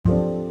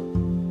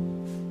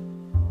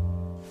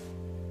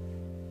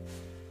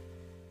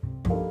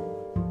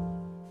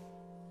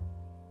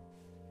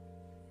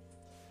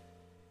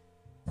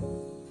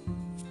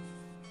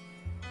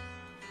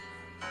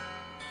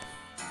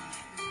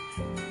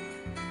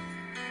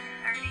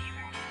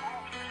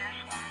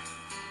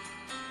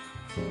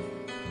Thug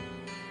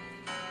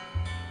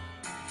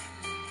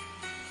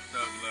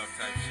love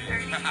type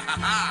shit.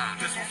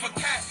 This one for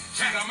Cat.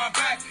 She got my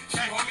back. She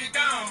hold me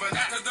down, but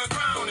not to the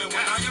ground. And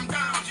when I am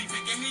down, she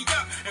picking me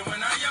up. And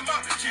when I am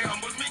up, she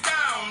humbles me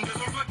down. This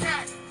one for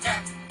Cat. Yeah,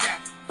 yeah,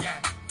 yeah,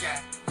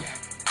 yeah, yeah,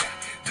 yeah.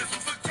 This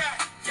one for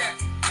Cat. Yeah,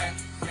 yeah,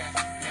 yeah,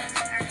 yeah,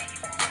 yeah.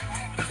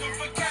 This one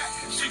for Cat.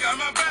 She got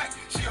my back.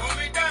 She hold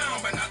me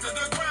down, but not to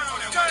the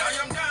ground. And when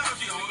I am down,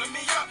 she holding me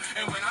up.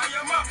 And when I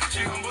am up,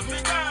 she humbles me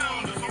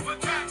down. This one for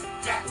Cat.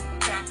 Yeah,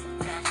 yeah,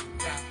 yeah,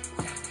 yeah,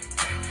 yeah.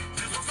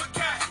 This one for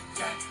Cat.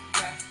 Yeah,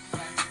 yeah,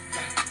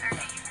 yeah,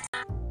 yeah.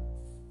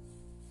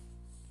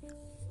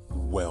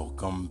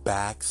 Welcome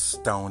back,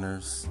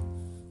 stoners.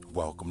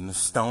 Welcome to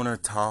Stoner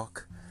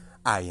Talk.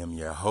 I am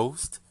your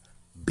host,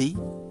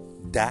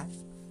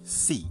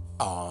 B.C.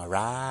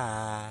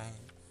 Alright.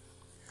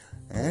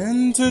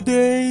 And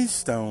today,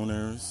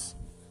 stoners,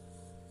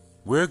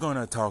 we're going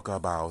to talk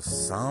about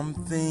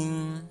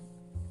something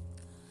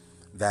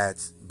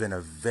that's been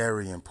a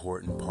very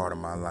important part of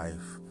my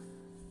life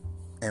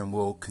and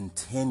will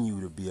continue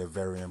to be a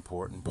very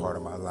important part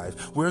of my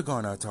life. We're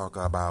going to talk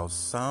about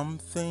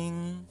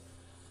something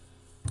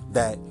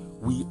that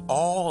we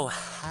all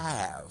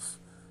have,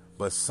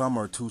 but some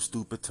are too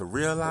stupid to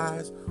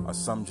realize, or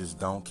some just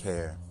don't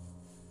care.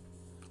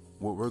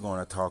 What we're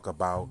going to talk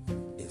about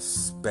is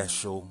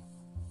special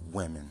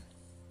women.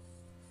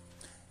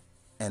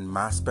 And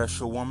my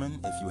special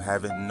woman, if you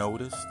haven't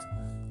noticed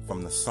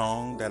from the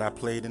song that I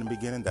played in the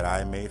beginning that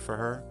I made for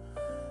her,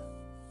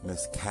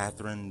 Miss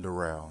Catherine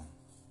Durrell.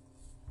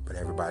 But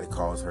everybody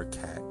calls her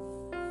Cat.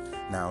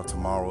 Now,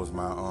 tomorrow's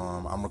my,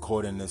 I'm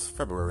recording this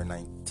February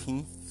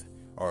 19th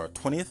or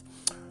 20th,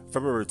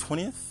 February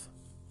 20th.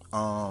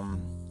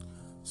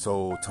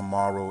 So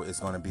tomorrow is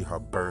going to be her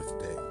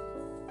birthday,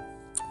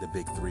 the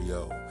big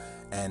 3-0.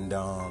 And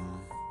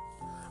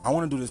I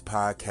want to do this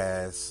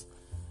podcast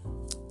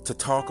to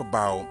talk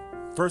about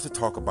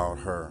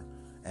her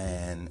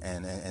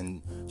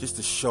and just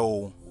to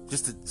show,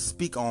 just to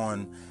speak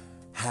on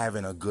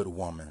having a good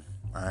woman,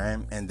 all right?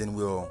 And then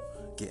we'll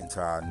get into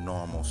our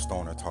normal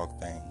stoner talk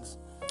things.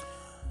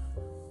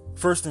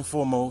 First and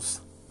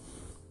foremost,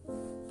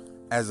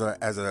 as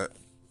a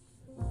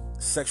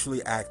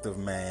sexually active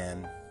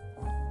man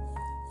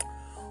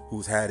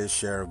who's had his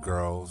share of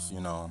girls,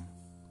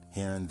 here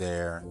and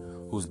there,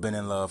 who's been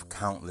in love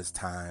countless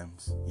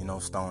times,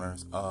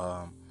 stoners,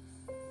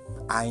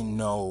 I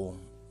know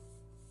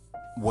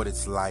what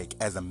it's like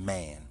as a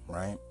man,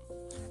 right?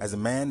 As a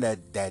man that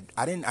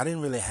I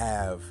didn't really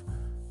have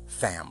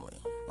family.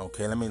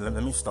 Okay, let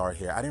me start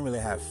here. I didn't really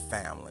have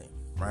family,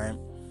 right?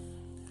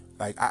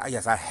 Like,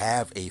 yes, I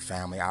have a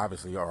family,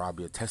 obviously, or I'll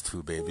be a test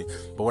tube baby.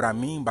 But what I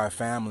mean by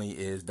family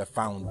is the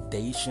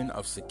foundation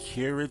of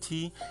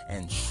security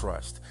and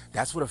trust.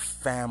 That's what a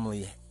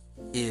family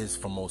is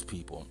for most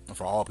people,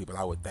 for all people,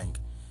 I would think.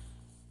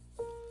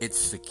 It's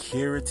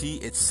security,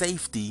 it's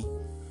safety,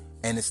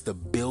 and it's the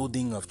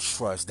building of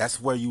trust. That's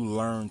where you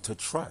learn to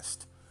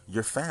trust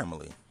your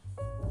family,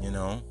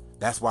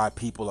 That's why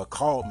people are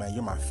called, man,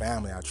 you're my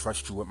family. I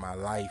trust you with my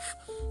life.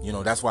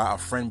 That's why a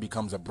friend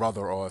becomes a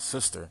brother or a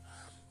sister.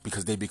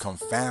 Because they become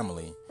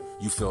family.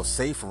 You feel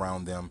safe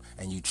around them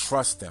and you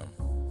trust them.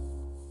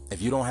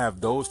 If you don't have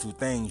those two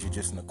things, you're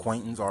just an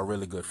acquaintance or a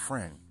really good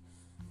friend,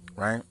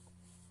 right?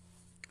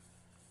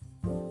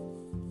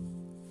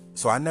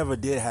 So I never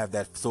did have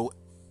that. So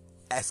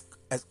as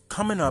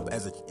coming up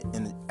as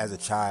a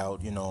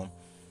child, a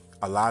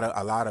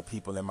lot of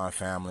people in my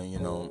family,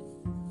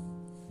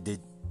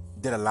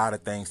 did a lot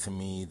of things to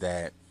me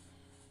that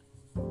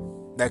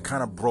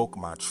kind of broke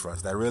my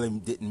trust. That really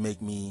didn't make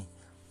me.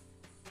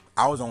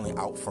 I was only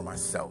out for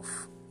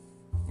myself.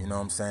 You know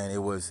what I'm saying? It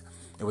was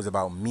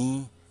about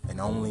me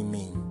and only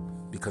me.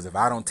 Because if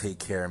I don't take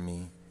care of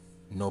me,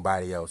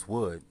 nobody else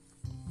would.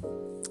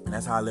 And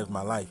that's how I lived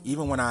my life.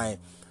 Even when I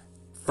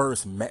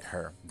first met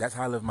her, that's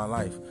how I lived my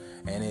life.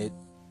 And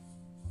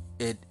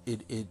it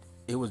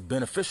was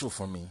beneficial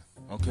for me.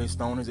 Okay,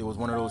 stoners, it was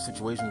one of those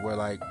situations where,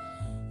 like,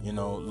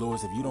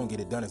 Lewis, if you don't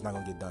get it done, it's not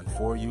going to get done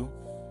for you.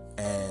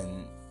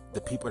 And the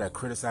people that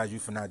criticize you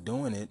for not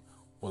doing it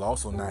will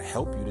also not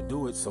help you to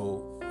do it,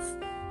 so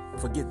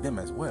forget them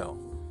as well,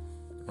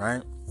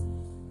 right?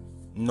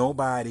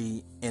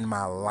 Nobody in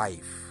my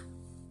life,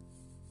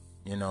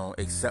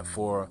 except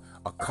for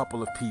a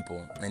couple of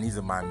people, and these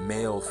are my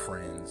male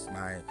friends,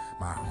 my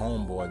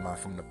homeboys,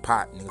 from the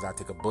pot, niggas I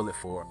take a bullet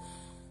for,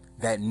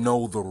 that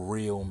know the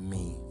real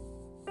me,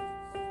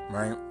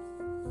 right?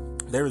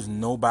 There is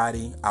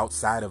nobody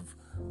outside of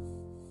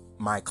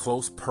my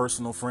close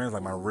personal friends,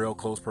 like my real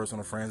close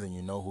personal friends, and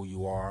you know who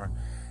you are,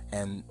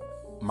 and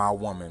my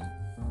woman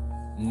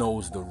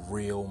knows the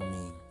real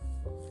me.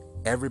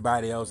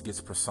 Everybody else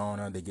gets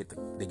persona. They get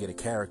a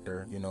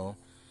character.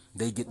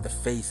 They get the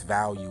face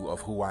value of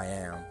who I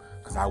am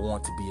because I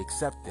want to be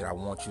accepted. I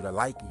want you to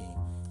like me.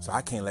 So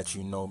I can't let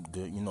you know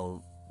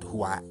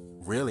who I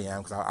really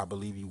am because I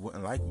believe you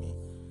wouldn't like me.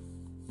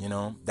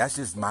 That's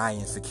just my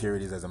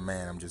insecurities as a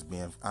man. I'm just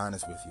being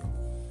honest with you.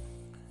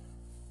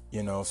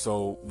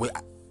 So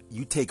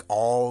you take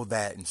all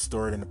that and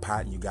stir it in the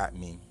pot and you got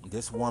me.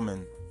 This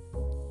woman,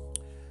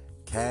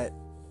 Kat,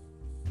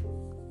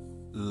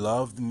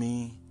 loved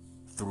me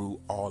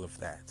through all of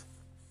that.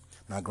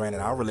 Now,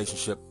 granted, our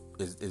relationship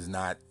is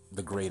not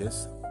the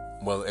greatest.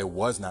 Well, it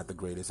was not the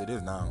greatest. It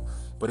is now.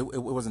 But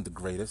it wasn't the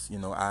greatest. You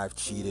know, I've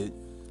cheated.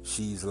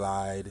 She's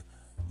lied.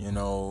 You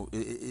know,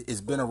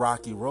 it's been a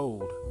rocky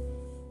road.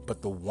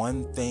 But the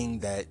one thing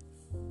that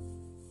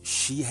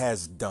she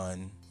has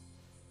done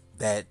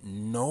that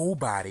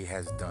nobody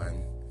has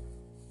done,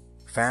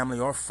 family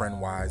or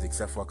friend-wise,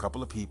 except for a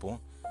couple of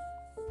people,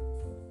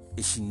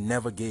 is she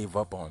never gave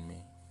up on me.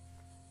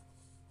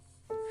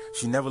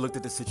 She never looked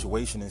at the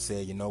situation and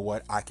said, you know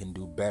what, I can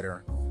do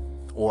better,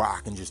 or I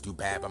can just do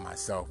bad by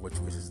myself, which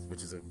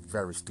is a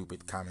very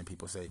stupid comment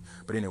people say.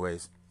 But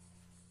anyways,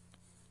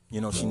 you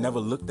know, she never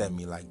looked at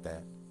me like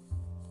that.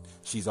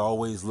 She's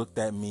always looked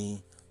at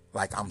me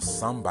like I'm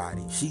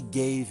somebody. She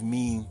gave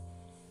me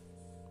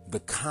the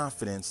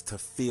confidence to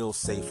feel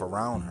safe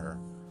around her,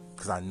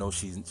 because I know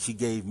she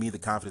gave me the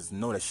confidence to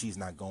know that she's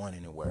not going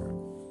anywhere,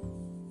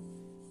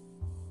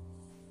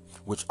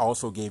 which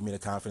also gave me the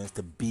confidence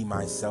to be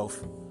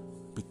myself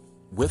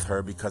with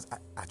her, because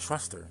I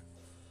trust her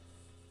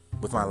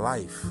with my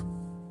life.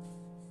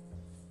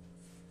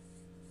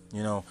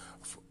 You know,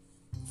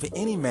 for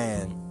any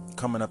man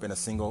coming up in a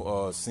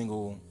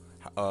single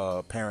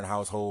parent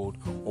household,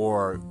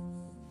 or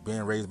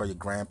being raised by your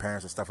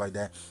grandparents or stuff like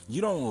that,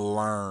 you don't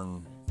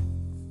learn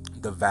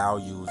the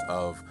values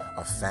of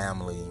a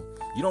family.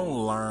 You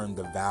don't learn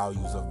the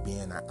values of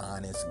being an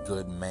honest,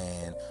 good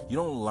man. You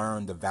don't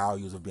learn the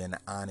values of being an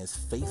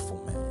honest,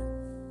 faithful man.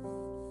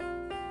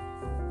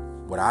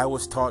 What I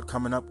was taught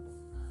coming up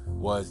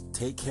was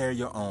take care of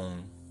your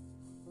own,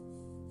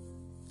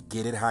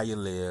 get it how you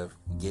live,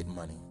 get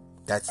money.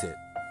 That's it.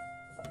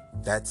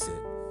 That's it.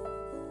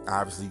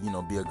 Obviously, you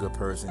know, be a good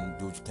person,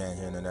 do what you can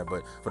here and there,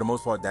 but for the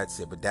most part, that's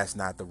it. But that's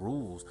not the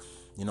rules.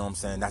 You know what I'm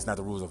saying? That's not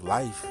the rules of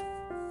life.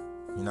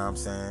 You know what I'm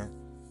saying?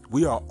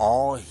 We are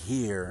all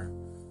here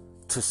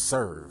to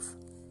serve.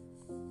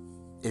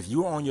 If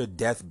you're on your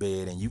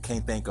deathbed and you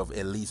can't think of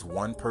at least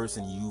one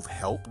person you've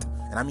helped,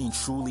 and I mean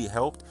truly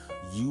helped,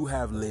 you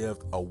have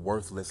lived a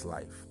worthless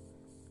life.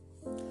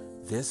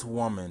 This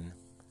woman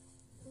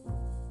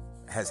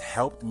has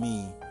helped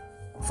me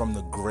from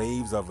the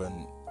graves of a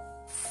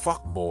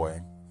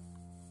fuckboy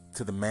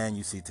to the man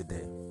you see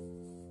today.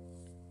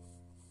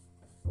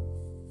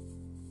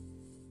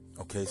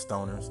 Okay,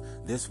 stoners,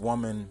 this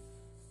woman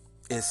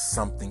is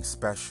something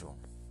special.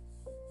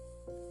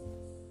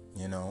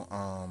 You know,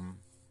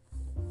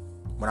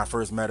 when I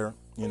first met her,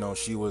 you know,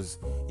 she was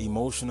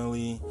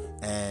emotionally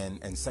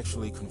and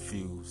sexually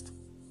confused.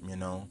 You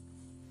know,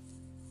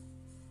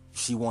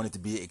 she wanted to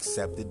be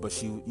accepted, but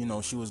she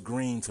was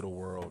green to the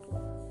world.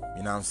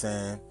 You know what I'm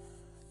saying?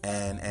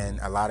 And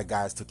a lot of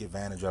guys took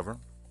advantage of her.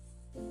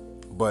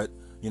 But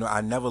you know, I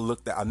never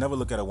look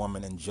at a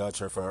woman and judge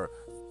her for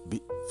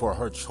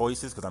her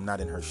choices, because I'm not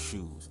in her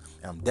shoes,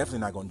 and I'm definitely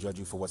not going to judge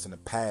you for what's in the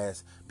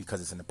past,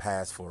 because it's in the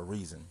past for a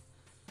reason.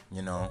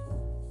 You know,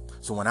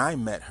 so when I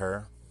met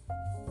her,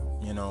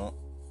 you know,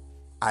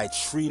 I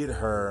treated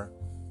her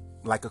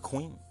like a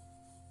queen.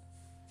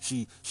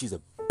 She's a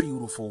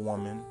beautiful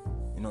woman,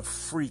 you know,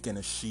 freak in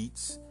the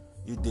sheets,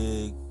 you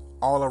dig,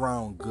 all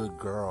around good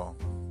girl.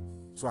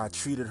 So I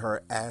treated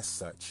her as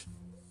such.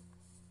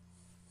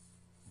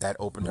 That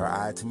opened her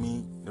eye to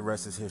me. The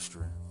rest is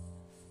history.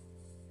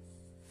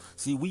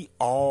 See, we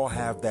all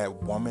have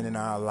that woman in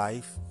our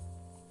life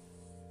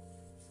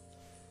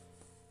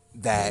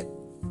that,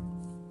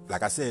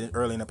 like I said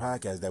early in the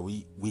podcast, that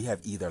we have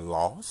either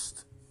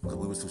lost because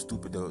we were too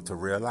stupid to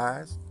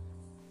realize,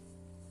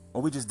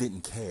 or we just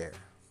didn't care.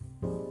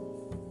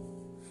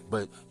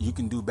 But you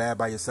can do bad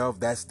by yourself.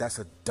 That's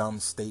a dumb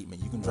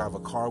statement. You can drive a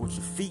car with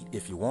your feet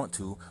if you want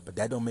to, but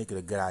that don't make it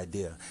a good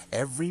idea.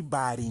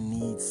 Everybody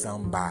needs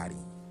somebody,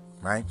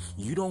 right?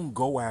 You don't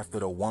go after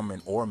the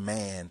woman or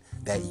man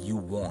that you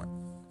want.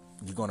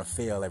 You're going to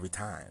fail every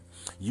time.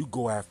 You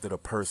go after the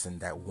person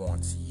that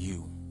wants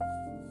you.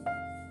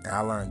 And I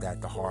learned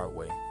that the hard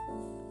way.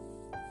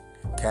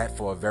 Kat,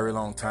 for a very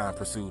long time,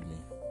 pursued me.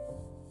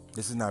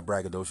 This is not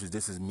braggadocious.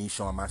 This is me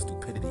showing my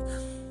stupidity.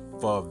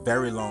 For a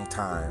very long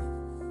time,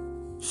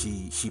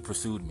 she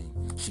pursued me.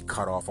 She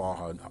cut off all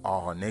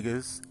her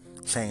niggas,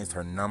 changed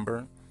her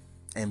number,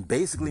 and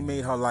basically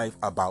made her life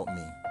about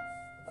me.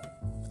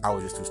 I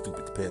was just too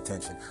stupid to pay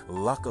attention.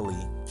 Luckily,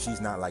 she's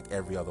not like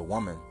every other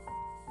woman.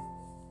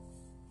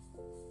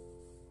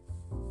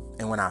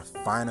 And when I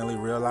finally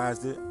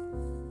realized it,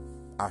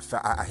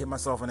 I hit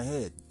myself in the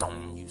head.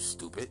 Don't, you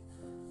stupid.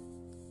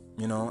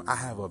 You know, I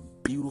have a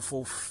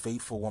beautiful,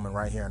 faithful woman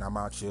right here, and I'm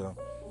out here,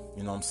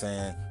 you know what I'm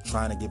saying,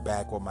 trying to get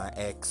back with my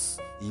ex,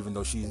 even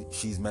though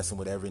she's messing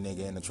with every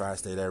nigga in the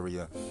tri-state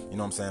area. You know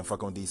what I'm saying?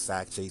 Fucking with these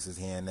sack chasers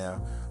here and there.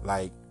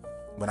 Like,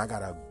 when I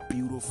got a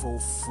beautiful,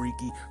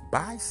 freaky,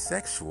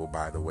 bisexual,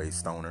 by the way,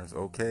 stoners,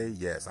 okay?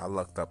 Yes, I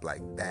lucked up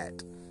like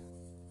that.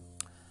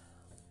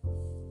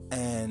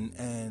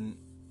 And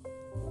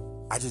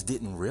I just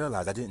didn't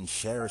realize, I didn't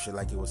cherish it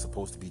like it was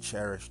supposed to be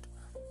cherished.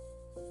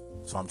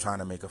 So I'm trying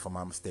to make up for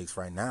my mistakes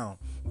right now.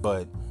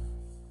 But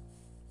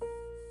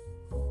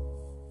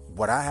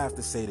what I have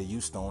to say to you,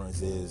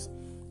 stoners, is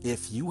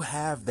if you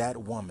have that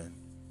woman,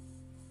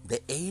 the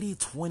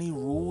 80-20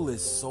 rule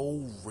is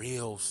so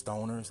real,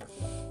 stoners.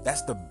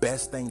 That's the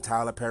best thing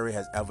Tyler Perry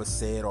has ever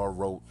said or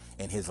wrote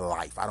in his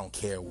life. I don't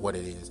care what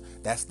it is.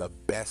 That's the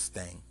best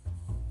thing.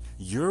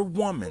 Your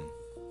woman,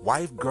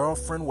 wife,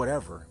 girlfriend,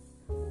 whatever,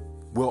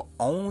 will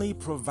only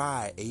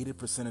provide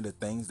 80% of the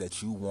things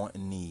that you want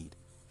and need.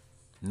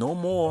 No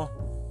more,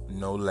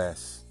 no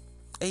less.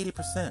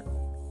 80%.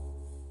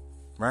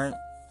 Right?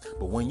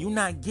 But when you're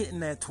not getting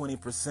that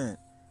 20%,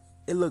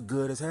 it look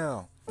good as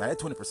hell. Now that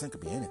 20%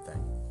 could be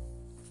anything.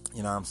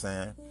 You know what I'm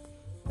saying?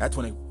 That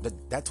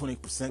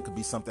 20% could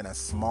be something as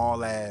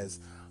small as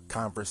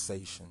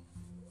conversation.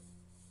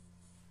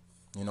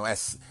 You know,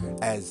 as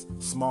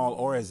small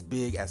or as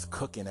big as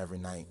cooking every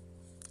night,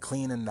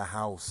 cleaning the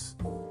house.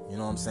 You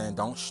know what I'm saying?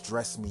 Don't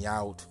stress me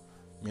out.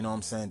 You know what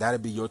I'm saying? That'll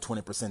be your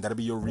 20%. That'll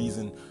be your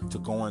reason to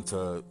go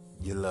into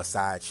your little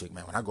side chick,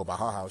 man. When I go by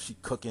her house, she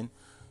cooking.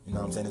 You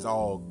know what I'm saying?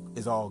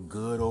 It's all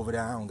good over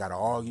there. I don't gotta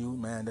argue,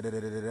 man.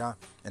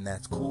 And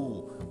that's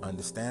cool,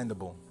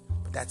 understandable.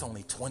 But that's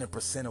only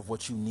 20% of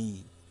what you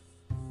need.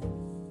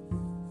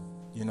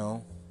 You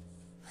know?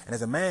 And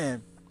as a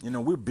man, you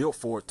know, we're built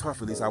for it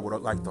tough. At least I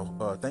would like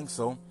to think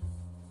so.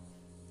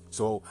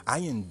 So I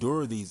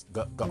endure the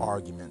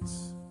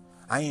arguments.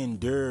 I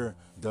endure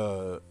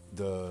the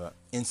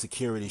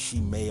insecurity she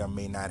may or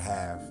may not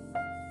have.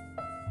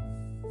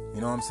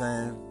 You know what I'm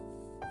saying?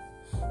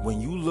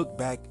 When you look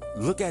back,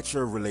 look at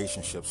your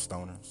relationship,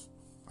 stoners.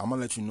 I'm going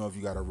to let you know if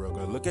you got a real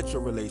girl. Look at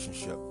your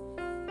relationship,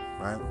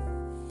 right?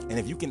 And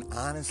if you can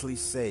honestly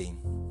say,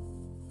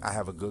 I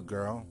have a good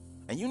girl,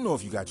 and you know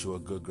if you got you a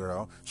good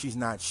girl, she's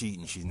not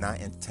cheating, she's not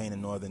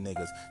entertaining no other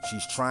niggas.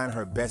 She's trying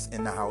her best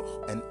in the house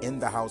and in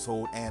the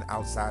household and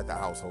outside the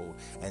household,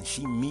 and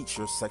she meets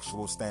your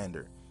sexual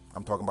standard.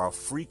 I'm talking about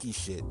freaky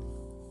shit,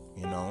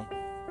 you know?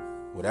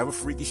 Whatever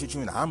freaky shit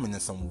you're in, I'm into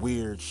some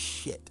weird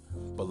shit.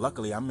 But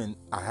luckily, I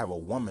have a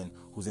woman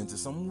who's into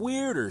some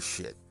weirder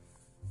shit.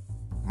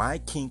 My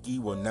kinky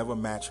will never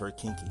match her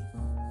kinky.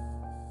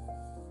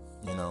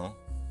 You know?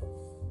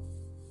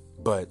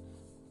 But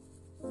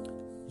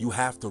you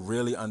have to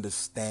really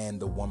understand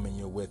the woman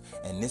you're with.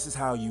 And this is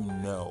how you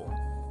know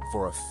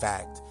for a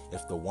fact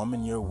if the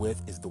woman you're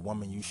with is the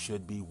woman you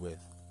should be with.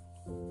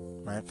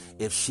 Right?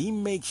 If she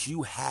makes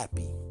you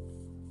happy,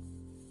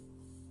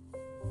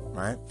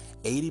 right,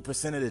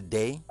 80% of the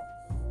day,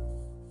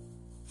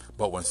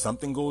 but when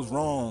something goes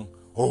wrong,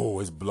 oh,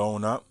 it's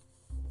blown up,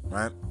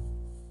 right?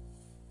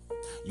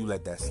 You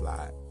let that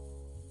slide.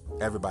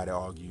 Everybody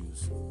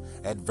argues.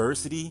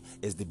 Adversity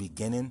is the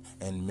beginning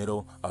and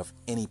middle of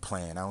any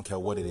plan. I don't care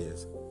what it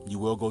is. You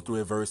will go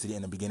through adversity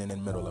in the beginning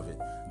and middle of it.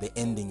 The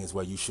ending is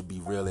where you should be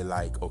really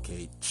like,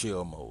 okay,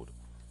 chill mode.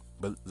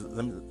 But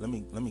let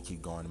me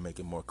keep going to make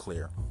it more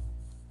clear,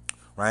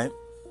 right?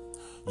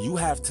 You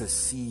have to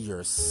see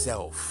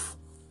yourself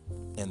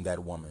in that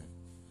woman.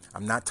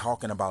 I'm not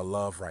talking about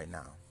love right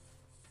now.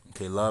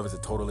 Okay, love is a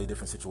totally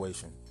different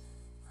situation.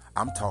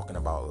 I'm talking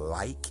about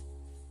like,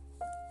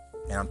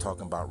 and I'm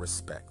talking about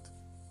respect.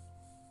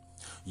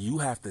 You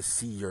have to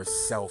see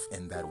yourself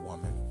in that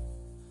woman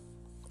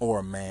or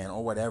a man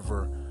or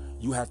whatever.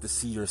 You have to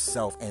see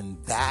yourself, and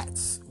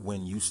that's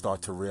when you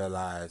start to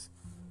realize,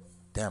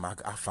 damn, I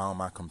found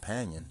my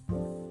companion.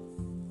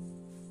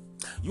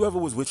 You ever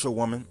was with your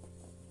woman,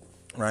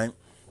 right?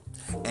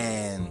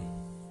 And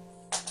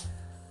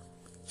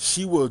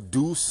she will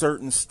do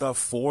certain stuff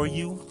for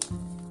you,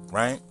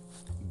 right?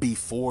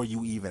 Before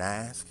you even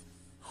ask.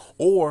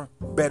 Or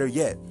better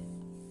yet,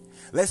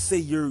 let's say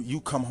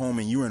you come home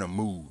and you're in a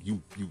mood.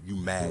 You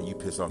mad, you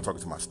pissed off. I'm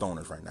talking to my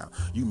stoners right now.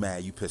 You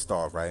mad, you pissed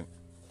off, right?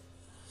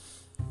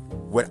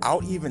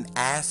 Without even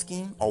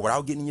asking or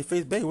without getting in your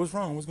face, babe, what's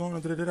wrong? What's going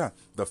on? Da-da-da-da.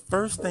 The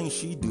first thing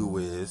she do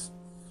is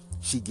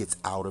she gets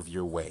out of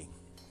your way.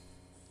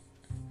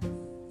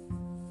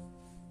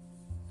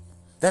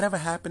 That ever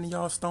happened to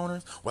y'all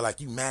stoners? Where like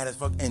you mad as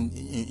fuck and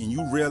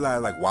you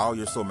realize like while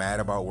you're so mad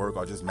about work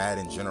or just mad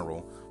in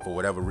general for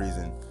whatever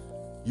reason,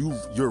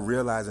 you're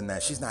realizing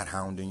that she's not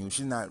hounding you.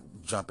 She's not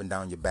jumping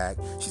down your back.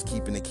 She's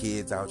keeping the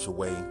kids out your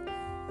way.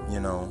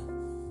 You know.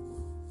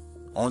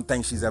 Only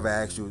thing she's ever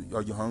asked you,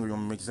 are you hungry? You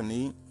want me to make you something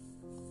to eat?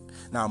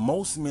 Now,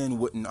 most men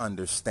wouldn't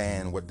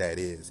understand what that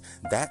is.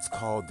 That's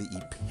called the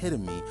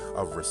epitome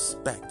of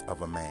respect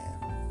of a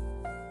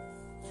man.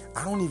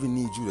 I don't even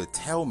need you to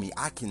tell me.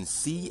 I can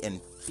see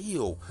and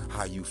feel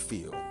how you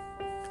feel.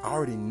 I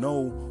already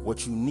know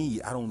what you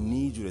need. I don't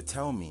need you to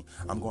tell me.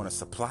 I'm going to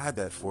supply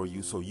that for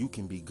you so you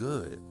can be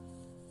good.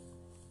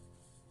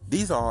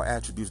 These are all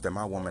attributes that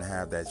my woman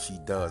have that she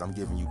does. I'm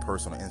giving you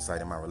personal insight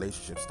in my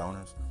relationship,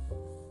 stoners.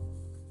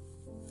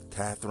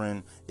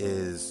 Catherine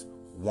is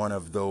one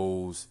of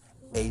those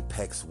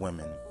apex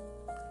women,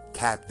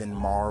 Captain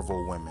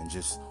Marvel women,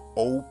 just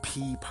OP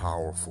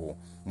powerful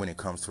when it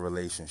comes to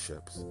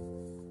relationships.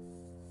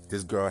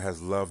 This girl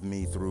has loved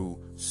me through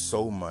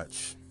so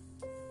much,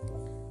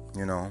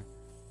 you know.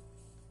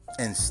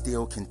 and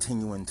still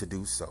continuing to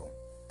do so.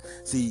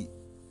 See,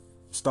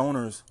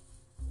 stoners,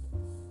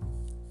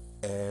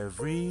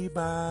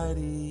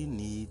 everybody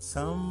needs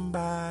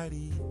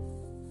somebody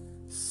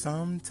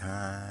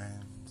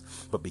sometimes.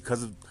 But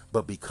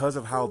because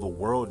of how the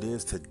world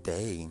is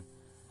today,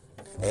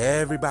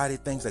 everybody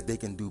thinks that they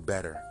can do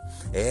better.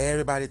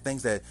 Everybody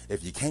thinks that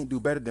if you can't do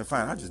better, then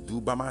fine, I'll just do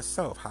it by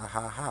myself. Ha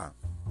ha ha.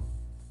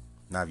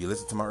 Now, if you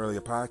listen to my earlier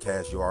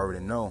podcast, you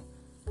already know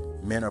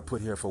men are put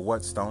here for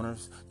what,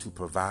 stoners? To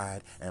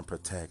provide and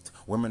protect.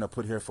 Women are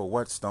put here for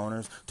what,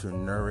 stoners? To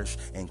nourish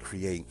and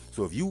create.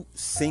 So if you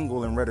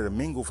single and ready to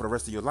mingle for the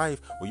rest of your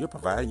life, well, you're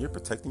providing, you're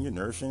protecting, you're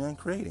nourishing and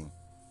creating.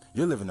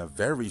 You're living a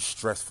very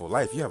stressful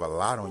life. You have a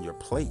lot on your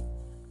plate,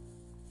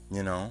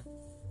 you know.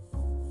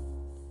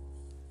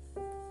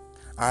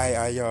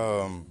 I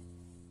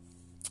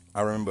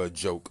remember a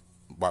joke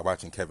while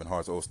watching Kevin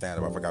Hart's old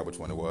stand-up. I forgot which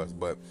one it was,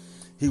 but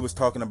he was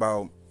talking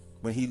about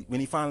when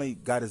he finally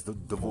got his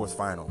divorce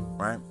final,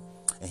 right?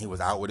 And he was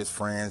out with his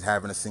friends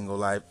having a single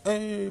life.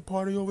 Hey,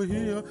 party over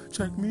here,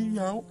 check me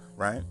out,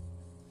 right?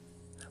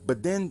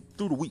 But then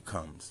through the week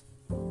comes,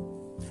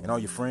 and all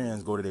your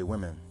friends go to their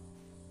women,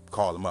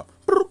 call them up.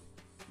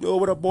 Yo,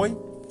 what up, boy?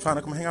 Trying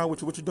to come hang out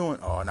with you. What you doing?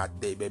 Oh,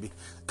 not today, baby.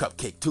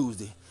 Cupcake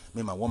Tuesday.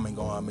 Me and my woman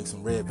going to make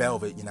some red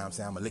velvet. You know what I'm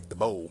saying? I'm going to lick the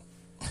bowl.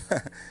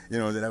 You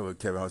know, that's what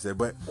Kevin Hart said.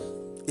 But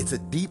it's a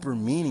deeper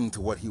meaning to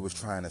what he was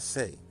trying to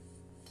say.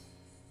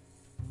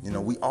 You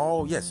know, we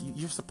all, yes,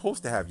 you're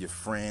supposed to have your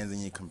friends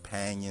and your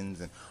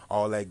companions and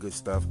all that good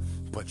stuff.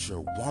 But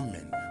your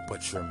woman,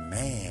 but your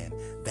man,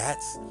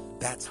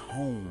 that's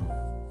home.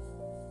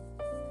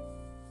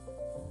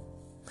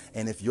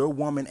 And if your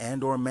woman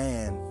and or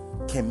man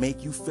can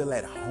make you feel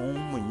at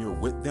home when you're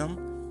with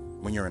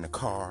them, when you're in the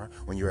car,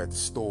 when you're at the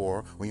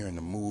store, when you're in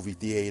the movie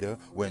theater,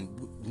 when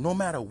no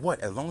matter what,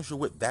 as long as you're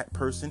with that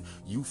person,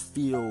 you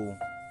feel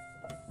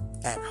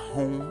at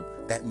home.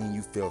 That means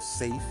you feel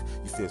safe,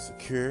 you feel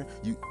secure,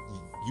 you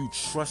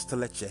trust to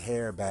let your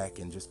hair back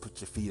and just put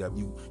your feet up.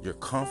 You're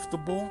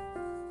comfortable.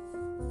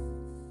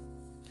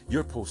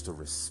 You're supposed to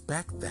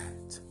respect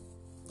that,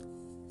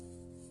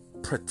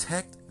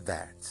 protect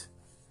that,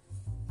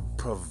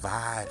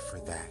 provide for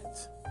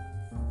that.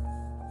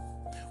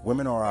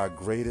 Women are our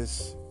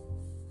greatest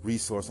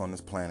resource on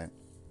this planet.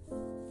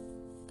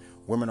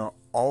 Women are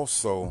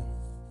also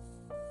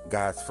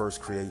God's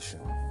first creation.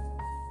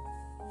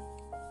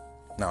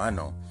 Now, I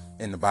know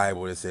in the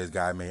Bible it says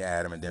God made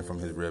Adam and then from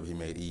his rib he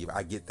made Eve.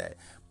 I get that,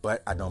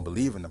 but I don't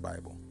believe in the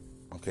Bible.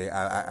 Okay,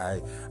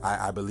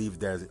 I believe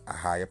there's a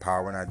higher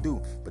power, and I do.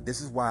 But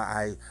this is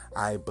why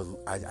I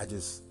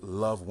just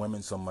love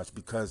women so much,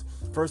 because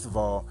first of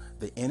all,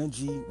 the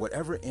energy,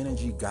 whatever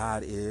energy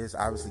God is,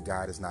 obviously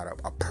God is not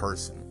a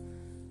person,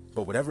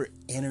 but whatever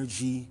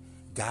energy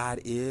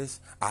God is,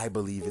 I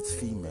believe it's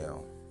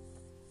female.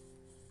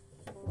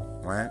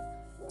 Right?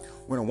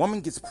 When a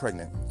woman gets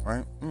pregnant,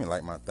 right? Let me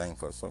light my thing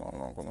first. So hold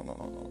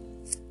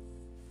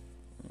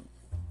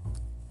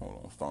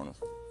on, stoners.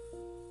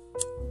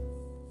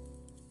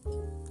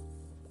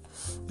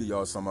 Give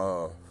y'all some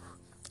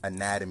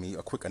anatomy,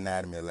 a quick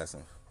anatomy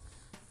lesson.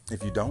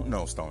 If you don't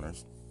know,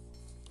 stoners,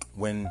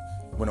 when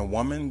a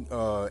woman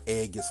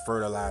egg gets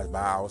fertilized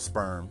by our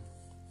sperm,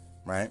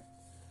 right,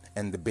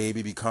 and the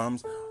baby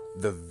becomes,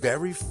 the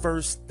very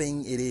first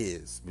thing it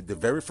is, the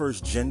very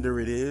first gender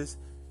it is,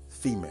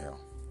 female.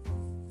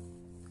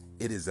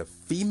 It is a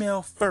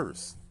female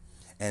first.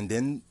 And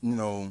then, you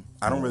know,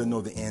 I don't really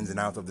know the ins and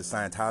outs of the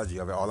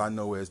Scientology of it. All I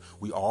know is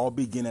we all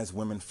begin as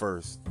women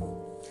first.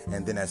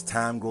 And then as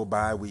time goes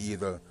by, we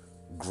either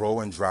grow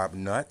and drop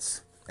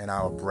nuts and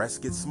our breasts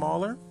get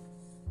smaller,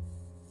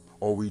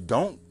 or we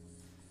don't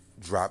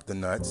drop the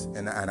nuts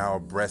and our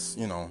breasts,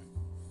 you know,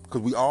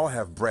 because we all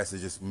have breasts.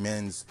 It's just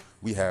men's,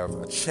 we have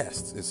a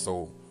chest. It's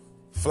so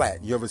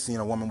flat. You ever seen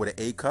a woman with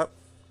an A cup?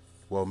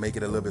 Well, make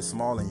it a little bit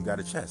smaller and you got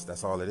a chest.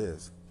 That's all it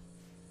is.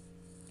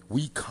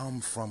 We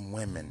come from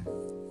women.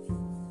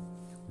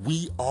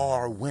 We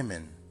are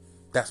women.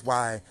 That's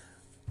why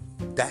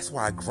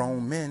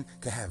grown men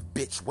can have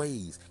bitch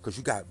ways, because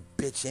you got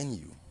bitch in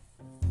you.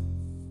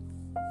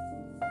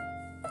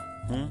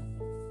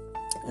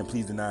 And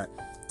please do not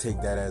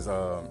take that as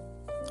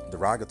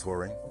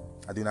derogatory.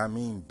 I do not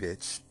mean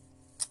bitch.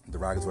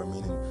 Derogatory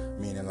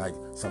meaning like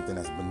something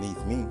that's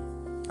beneath me.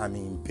 I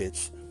mean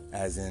bitch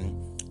as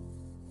in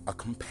a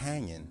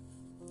companion,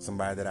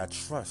 somebody that I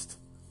trust.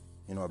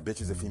 You know, a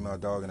bitch is a female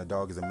dog and a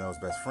dog is a male's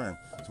best friend.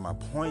 So my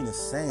point is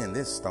saying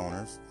this,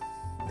 stoners,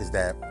 is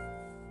that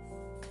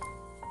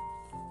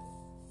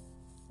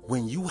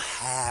when you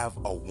have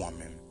a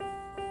woman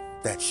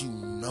that you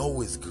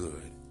know is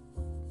good,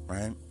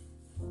 right?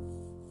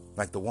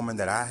 Like the woman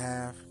that I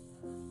have,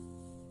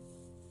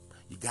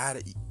 you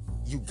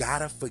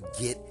gotta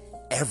forget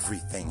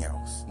everything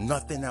else.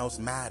 Nothing else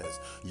matters.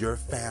 Your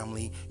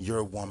family,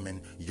 your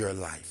woman, your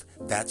life.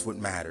 That's what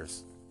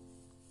matters.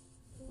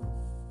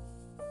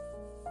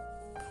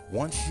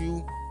 Once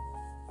you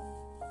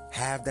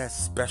have that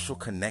special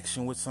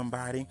connection with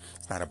somebody,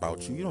 it's not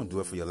about you. You don't do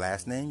it for your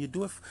last name. You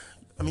do it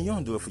I mean, you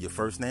don't do it for your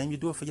first name, you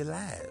do it for your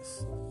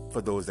last.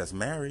 For those that's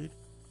married.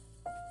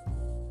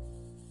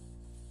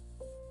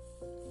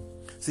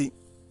 See,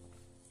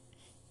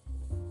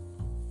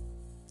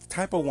 the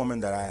type of woman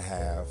that I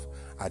have,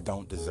 I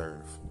don't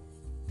deserve.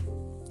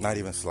 Not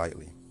even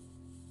slightly.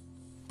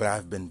 But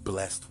I've been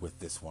blessed with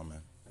this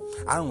woman.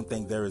 I don't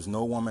think there is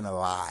no woman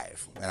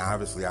alive, and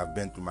obviously I've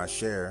been through my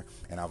share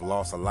and I've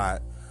lost a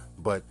lot,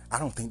 but I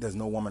don't think there's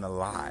no woman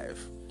alive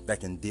that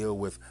can deal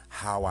with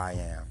how I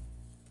am,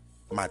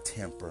 my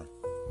temper,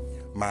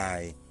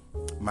 my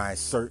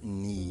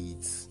certain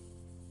needs,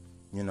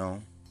 you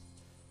know.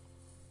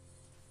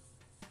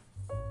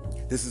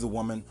 This is a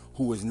woman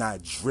who is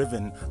not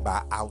driven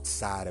by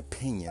outside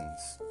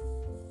opinions.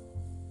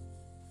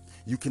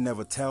 You can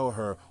never tell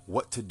her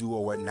what to do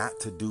or what not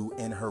to do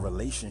in her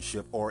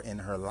relationship or in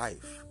her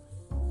life.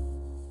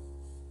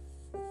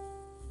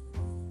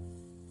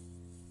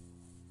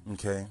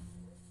 Okay?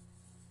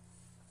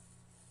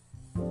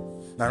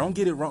 Now, don't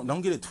get it wrong.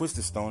 Don't get it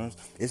twisted, stoners.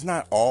 It's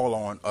not all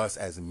on us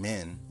as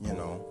men, you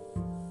know.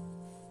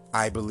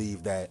 I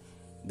believe that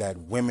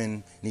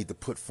women need to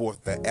put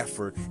forth the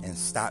effort and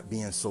stop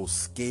being so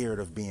scared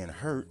of being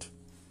hurt.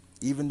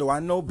 Even though I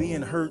know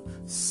being hurt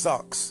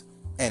sucks.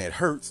 And it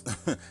hurts.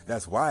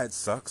 That's why it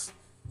sucks.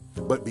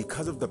 But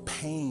because of the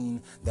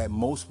pain that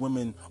most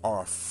women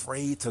are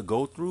afraid to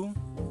go through,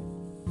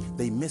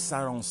 they miss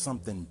out on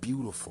something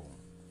beautiful.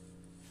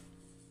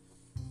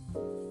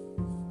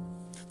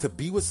 To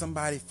be with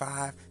somebody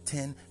 5,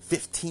 10,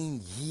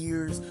 15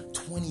 years,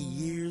 20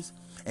 years,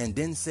 and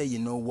then say, you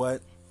know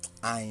what?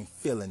 I ain't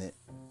feeling it.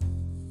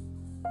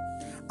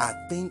 I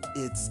think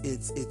it's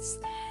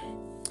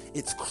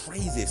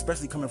crazy,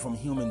 especially coming from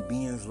human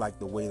beings like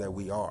the way that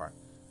we are.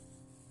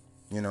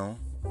 You know,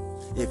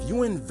 if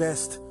you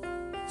invest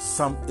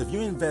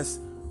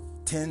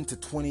 10 to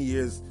 20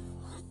 years,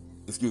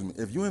 if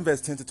you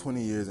invest 10 to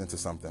 20 years into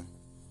something,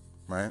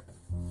 right,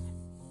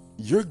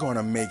 you're going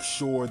to make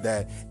sure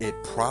that it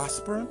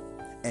prosper,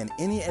 and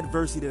any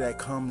adversity that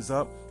comes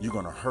up, you're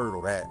going to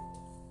hurdle that.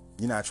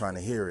 You're not trying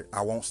to hear it.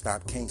 I won't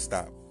stop, can't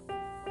stop.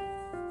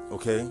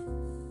 Okay?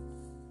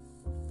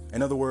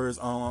 In other words,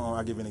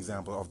 I'll give you an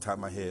example off the top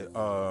of my head.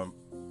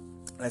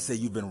 Let's say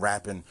you've been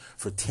rapping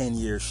for 10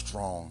 years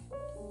strong.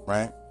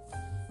 Right?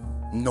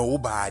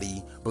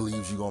 Nobody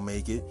believes you're going to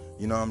make it.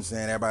 You know what I'm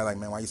saying? Everybody like,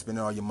 man, why you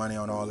spending all your money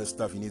on all this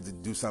stuff? You need to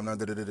do something.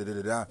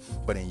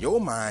 But in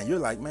your mind, you're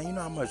like, man, you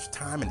know how much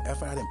time and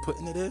effort I didn't put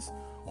into this?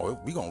 Or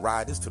we going to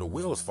ride this till the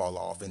wheels fall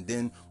off. And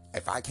then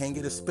if I can't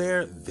get a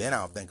spare, then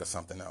I'll think of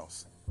something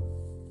else.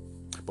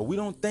 But we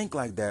don't think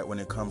like that when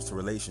it comes to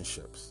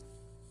relationships.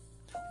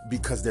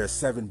 Because there are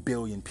 7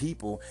 billion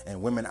people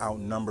and women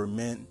outnumber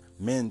men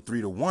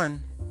 3-1.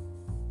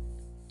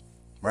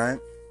 Right?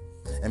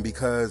 And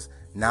because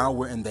now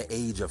we're in the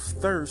age of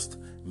thirst,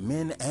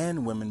 men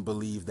and women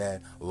believe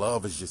that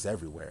love is just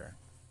everywhere.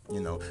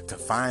 You know, to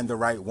find the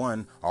right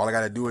one, all I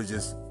got to do is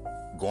just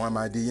go in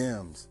my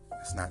DMs.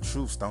 It's not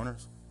true,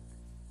 stoners.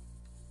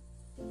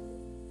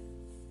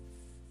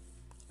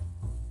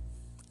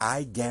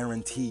 I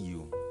guarantee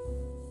you,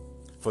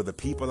 for the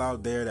people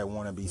out there that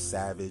want to be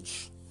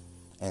savage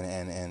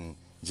and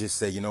just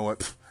say, you know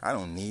what, I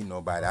don't need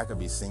nobody. I could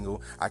be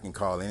single. I can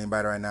call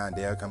anybody right now and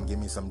they'll come give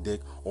me some dick.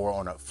 Or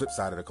on the flip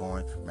side of the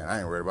coin, man, I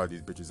ain't worried about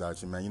these bitches out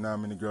here, man. You know how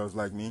many girls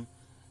like me?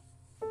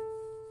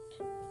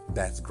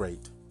 That's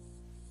great.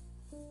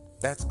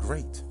 That's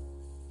great.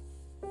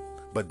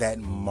 But that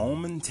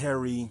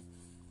momentary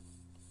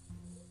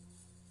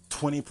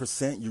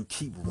 20% you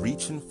keep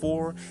reaching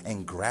for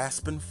and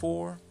grasping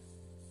for,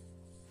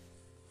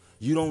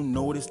 you don't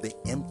notice the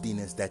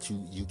emptiness that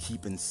you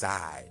keep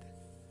inside.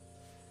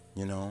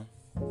 You know?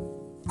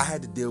 I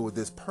had to deal with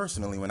this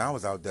personally when I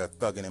was out there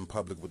thugging in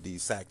public with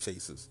these sack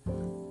chasers.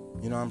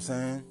 You know what I'm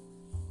saying?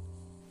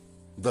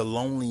 The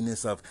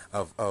loneliness of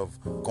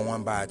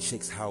going by a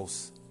chick's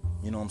house.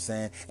 You know what I'm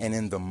saying? And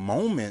in the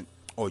moment,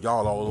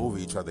 y'all all over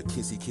each other.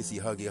 Kissy,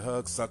 kissy, huggy,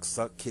 hug, suck,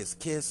 suck, kiss,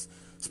 kiss.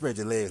 Spread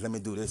your legs. Let me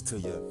do this to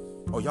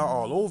you. Y'all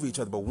all over each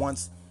other. But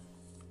once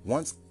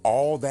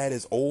all that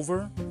is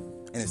over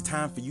and it's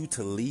time for you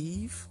to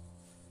leave,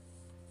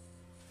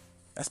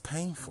 that's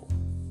painful.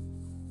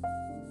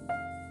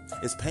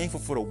 It's painful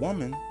for the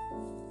woman,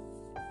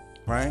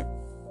 right?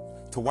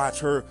 To watch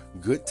her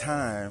good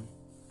time,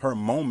 her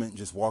moment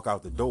just walk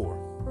out the door.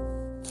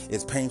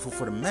 It's painful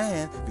for the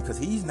man because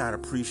he's not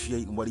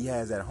appreciating what he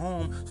has at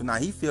home. So now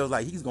he feels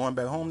like he's going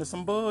back home to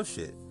some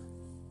bullshit.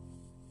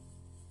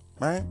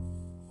 Right?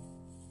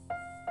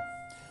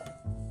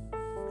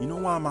 You know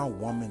why my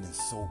woman is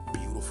so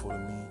beautiful to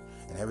me?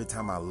 And every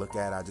time I look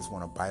at her, I just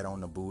want to bite on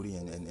the booty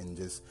and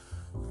just...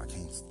 I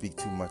can't speak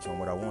too much on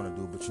what I want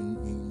to do, but you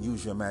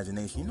use your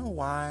imagination. You know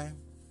why?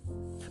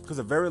 Because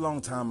a very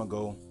long time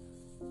ago,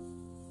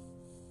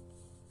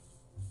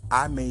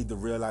 I made the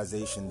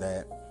realization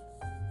that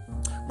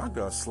my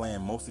girl's slaying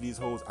most of these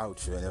hoes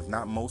out here, and if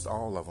not most,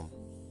 all of them.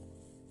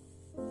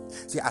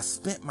 See, I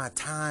spent my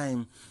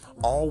time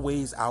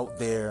always out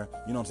there,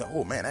 you know what I'm saying?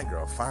 Oh man, that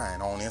girl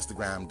fine on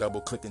Instagram,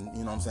 double clicking,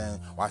 you know what I'm saying?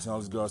 Watching all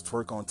these girls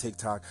twerk on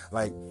TikTok.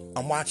 Like,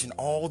 I'm watching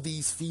all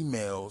these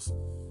females,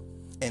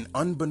 and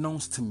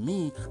unbeknownst to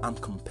me, I'm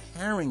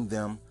comparing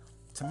them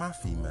to my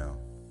female.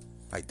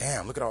 Like,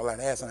 damn, look at all that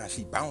ass and how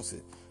she bounce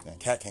it. Man,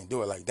 Cat can't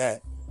do it like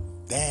that.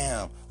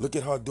 Damn, look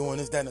at her doing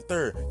this, that, and the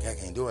third. Cat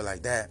can't do it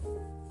like that.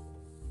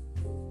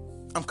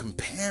 I'm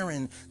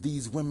comparing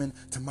these women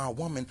to my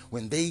woman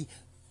when they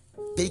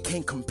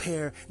can't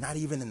compare, not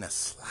even in the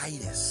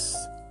slightest.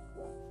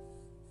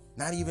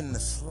 Not even in the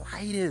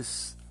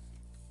slightest.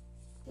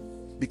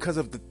 Because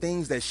of the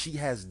things that she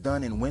has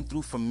done and went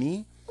through for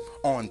me,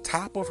 on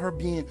top of her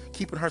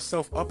keeping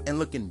herself up and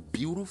looking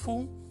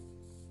beautiful,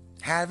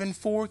 having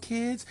 4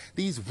 kids,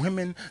 these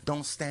women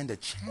don't stand a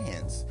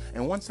chance.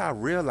 And once I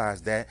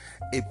realized that,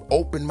 it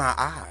opened my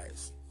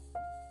eyes.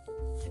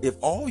 If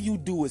all you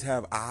do is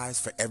have eyes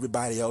for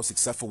everybody else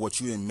except for what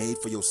you done made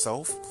for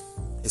yourself,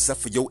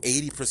 except for your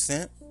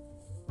 80%,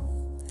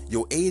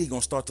 your 80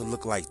 gonna start to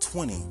look like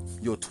 20.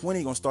 Your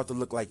 20 gonna start to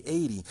look like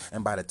 80.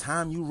 And by the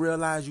time you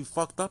realize you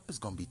fucked up, it's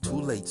gonna be too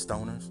late,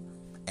 stoners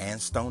and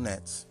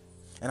stonettes.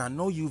 And I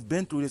know you've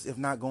been through this, if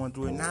not going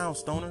through it now,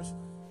 stoners.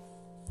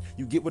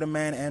 You get with a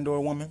man and or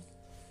a woman,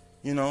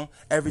 you know,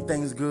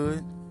 everything's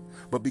good.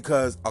 But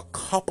because a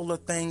couple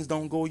of things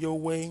don't go your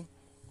way,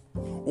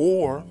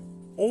 or,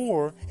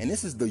 and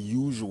this is the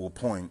usual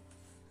point,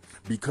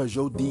 because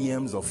your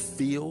DMs are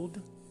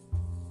filled,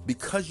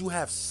 because you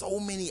have so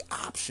many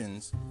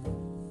options,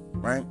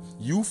 right?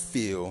 You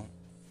feel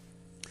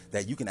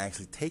that you can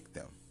actually take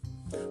them.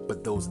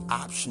 But those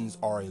options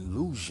are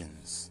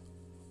illusions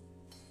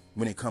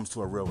when it comes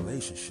to a real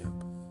relationship.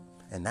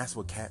 And that's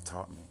what Kat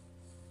taught me.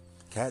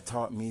 Kat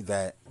taught me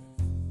that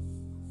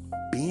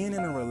being in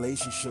a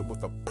relationship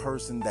with a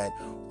person that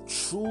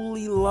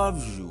truly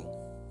loves you,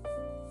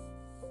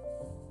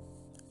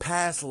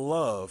 past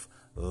love,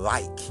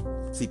 like.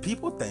 See,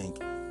 people think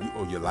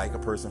you like a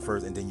person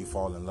first and then you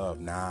fall in love.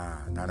 Nah.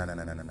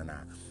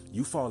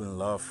 You fall in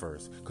love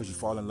first because you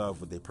fall in love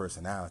with their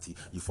personality.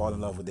 You fall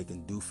in love with what they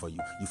can do for you.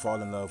 You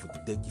fall in love with the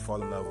dick. You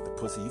fall in love with the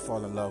pussy. You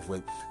fall in love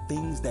with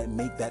things that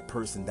make that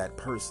person that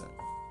person.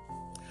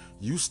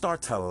 You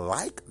start to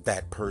like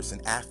that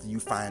person after you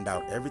find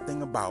out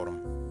everything about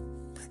them,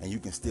 and you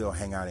can still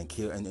hang out and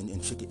kill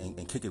and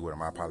kick it with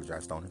them. I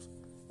apologize, stoners.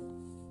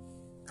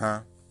 Huh?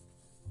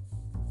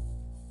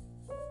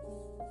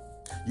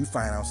 You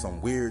find out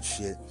some weird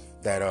shit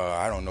that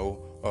I don't know.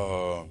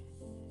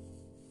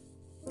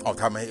 Off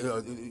the top of my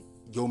head,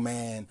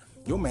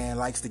 your man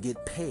likes to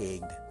get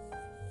pegged.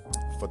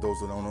 For those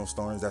who don't know,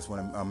 stoners, that's when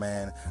a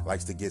man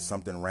likes to get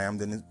something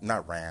rammed in his,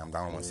 not rammed,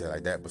 I don't want to say it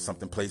like that, but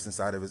something placed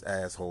inside of his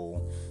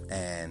asshole,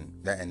 and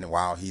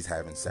while he's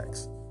having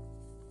sex,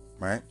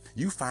 right?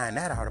 You find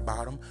that out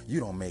about him.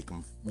 You don't make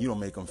him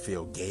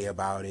feel gay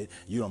about it.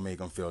 You don't make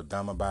him feel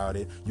dumb about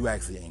it. You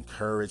actually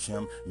encourage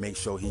him, make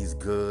sure he's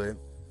good,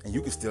 and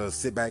you can still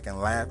sit back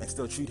and laugh and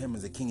still treat him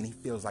as a king, and he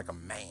feels like a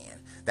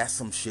man. That's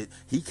some shit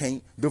he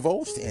can't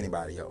divulge to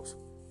anybody else.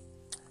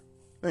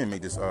 Let me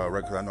make this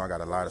record, because I know I got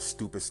a lot of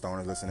stupid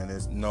stoners listening to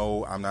this.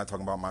 No, I'm not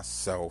talking about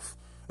myself.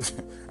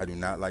 I do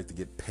not like to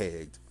get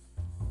pegged.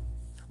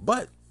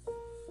 But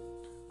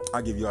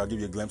I'll give you a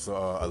glimpse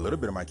of a little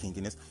bit of my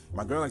kinkiness.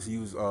 My girl likes to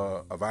use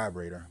a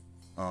vibrator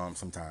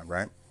sometimes,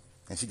 right?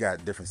 And she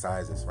got different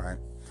sizes, right?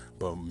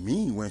 But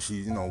me, when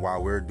she,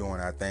 while we're doing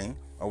our thing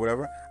or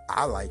whatever,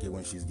 I like it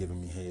when she's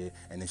giving me head,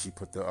 and then she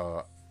put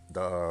the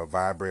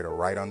vibrator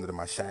right under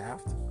my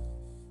shaft.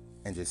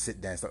 And just sit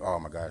down and say, oh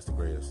my God, it's the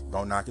greatest.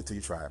 Don't knock it till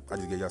you try it. I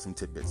just gave y'all some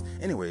tidbits.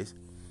 Anyways,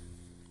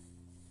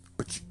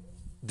 but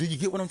do you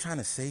get what I'm trying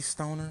to say,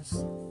 stoners?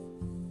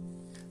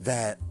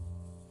 That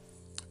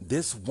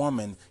this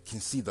woman can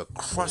see the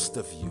crust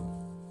of you.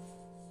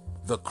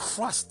 The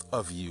crust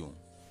of you.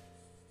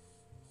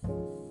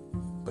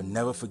 But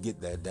never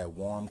forget that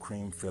warm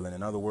cream feeling.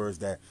 In other words,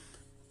 that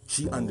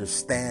she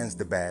understands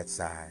the bad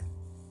side.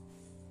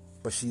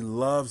 But she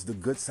loves the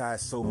good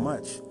side so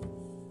much.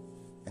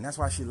 And that's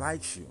why she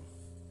likes you.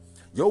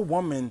 Your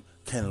woman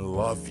can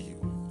love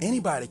you.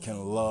 Anybody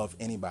can love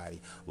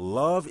anybody.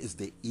 Love is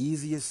the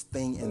easiest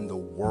thing in the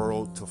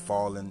world to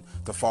fall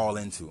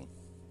into.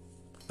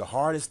 The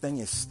hardest thing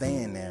is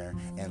staying there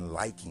and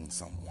liking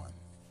someone.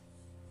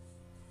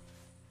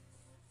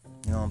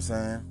 You know what I'm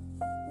saying?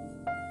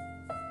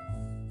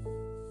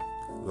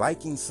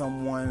 Liking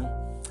someone,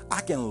 I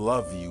can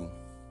love you,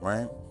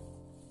 right?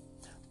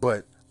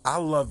 But I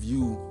love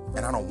you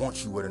and I don't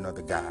want you with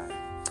another guy.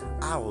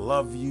 I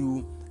love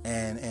you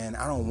and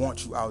I don't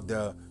want you out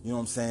there, you know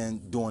what I'm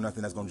saying, doing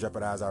nothing that's going to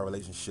jeopardize our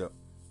relationship.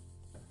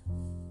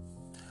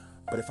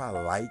 But if I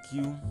like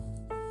you,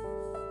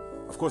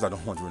 of course I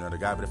don't want you with another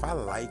guy, but if I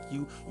like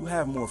you, you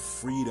have more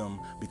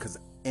freedom, because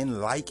in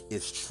like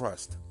is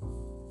trust.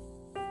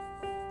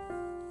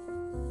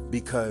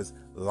 Because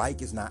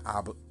like is not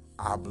I'm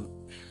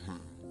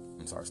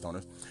sorry,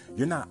 stoners.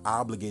 You're not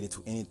obligated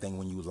to anything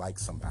when you like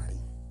somebody.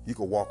 You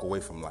can walk away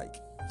from like.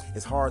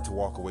 It's hard to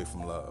walk away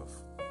from love.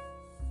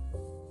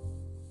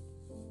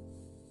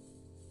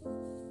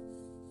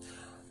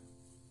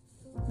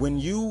 when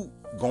you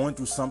going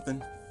through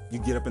something, you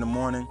get up in the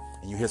morning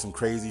and you hear some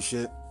crazy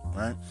shit,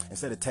 right?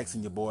 Instead of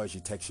texting your boys, you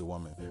text your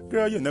woman.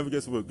 Girl, you'll never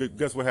guess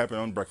what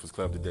happened on Breakfast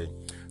Club today.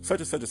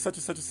 Such and such and such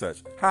and such and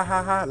such. Ha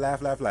ha ha,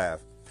 laugh, laugh,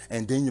 laugh.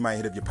 And then you might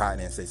hit up your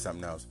partner and say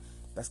something else.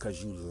 That's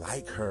because you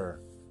like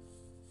her.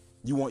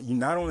 You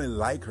not only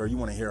like her, you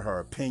want to hear her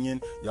opinion.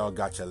 Y'all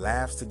got your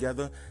laughs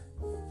together.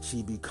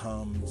 She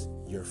becomes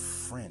your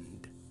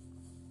friend.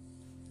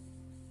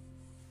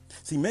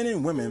 See, men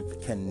and women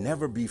can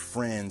never be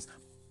friends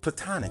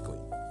platonically.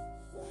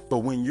 But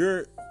when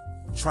you're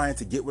trying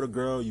to get with a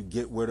girl, you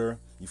get with her,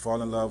 you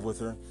fall in love with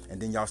her, and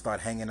then y'all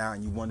start hanging out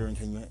and you wondering,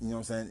 you know what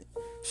I'm saying?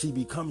 She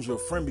becomes your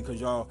friend because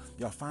y'all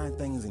find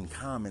things in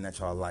common that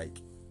y'all like.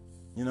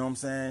 You know what I'm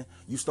saying?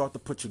 You start to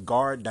put your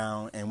guard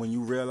down, and when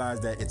you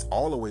realize that it's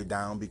all the way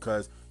down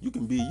because you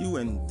can be you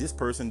and this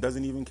person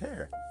doesn't even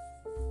care.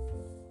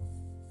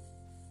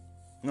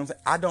 You know what I'm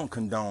saying? I don't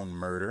condone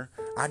murder.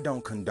 I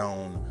don't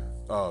condone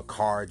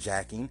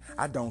carjacking.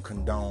 I don't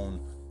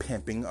condone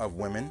pimping of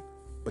women.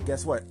 But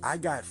guess what? I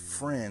got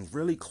friends,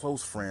 really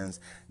close friends,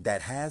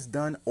 that has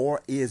done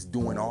or is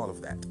doing all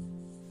of that.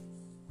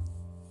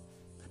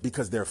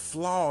 Because their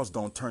flaws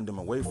don't turn them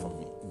away from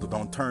me.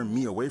 Don't turn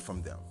me away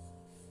from them.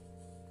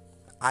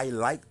 I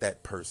like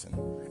that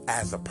person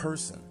as a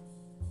person.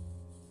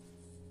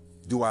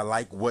 Do I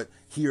like what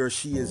he or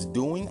she is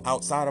doing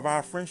outside of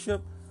our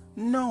friendship?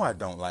 No, I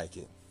don't like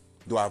it.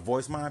 Do I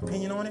voice my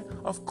opinion on it?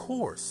 Of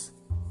course.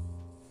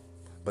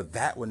 But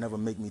that would never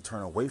make me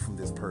turn away from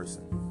this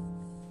person.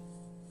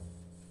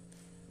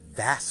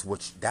 That's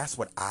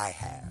what I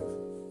have.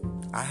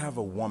 I have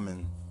a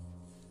woman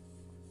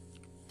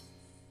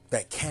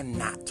that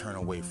cannot turn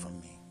away from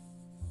me.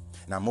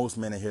 Now, most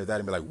men hear that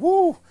and be like,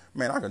 woo,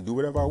 man, I can do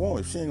whatever I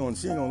want. If she ain't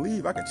gonna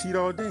leave, I can cheat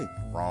all day.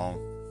 Wrong.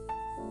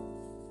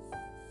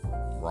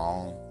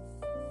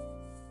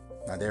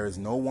 Now, there is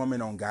no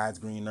woman on God's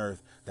green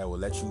earth that will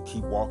let you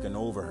keep walking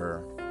over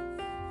her.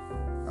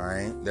 All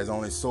right? There's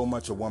only so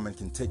much a woman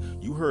can take.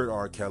 You heard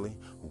R. Kelly.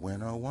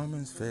 When a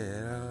woman's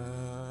fed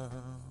up,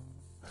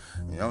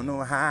 you don't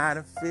know how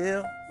to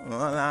feel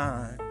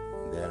alive.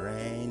 There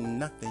ain't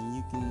nothing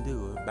you can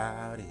do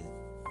about it.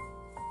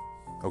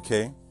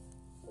 Okay?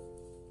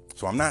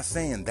 So I'm not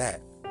saying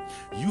that.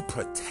 You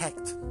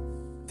protect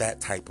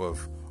that type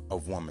of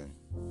woman.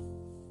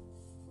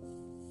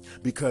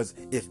 Because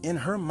if in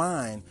her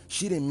mind,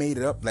 she done made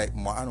it up like,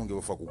 well, I don't give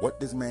a fuck what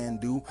this man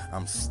do,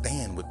 I'm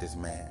staying with this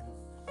man.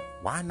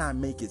 Why not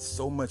make it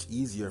so much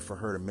easier for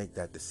her to make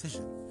that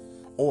decision?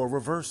 Or a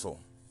reversal.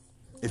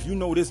 If you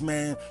know this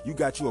man, you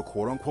got you a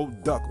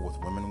quote-unquote duck,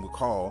 what women would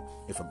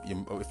call,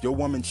 if your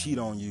woman cheat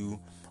on you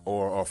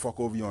or fuck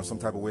over you in some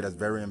type of way that's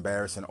very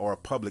embarrassing or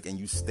public and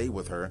you stay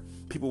with her,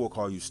 people will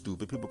call you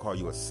stupid. People call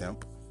you a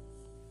simp.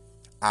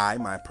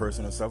 My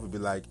personal self, would be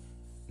like,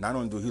 not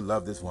only do he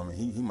love this woman,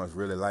 he must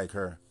really like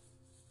her.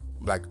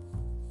 Like,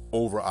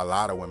 over a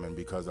lot of women,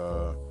 because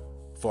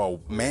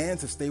for a man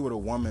to stay with a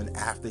woman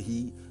after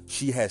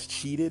she has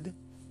cheated,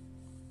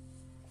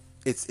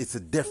 it's a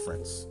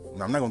difference.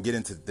 Now, I'm not going to get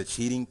into the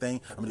cheating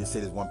thing. I'm going to just say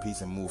this one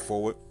piece and move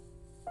forward.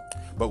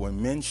 But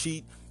when men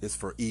cheat, it's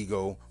for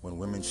ego. When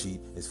women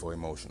cheat, it's for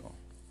emotional.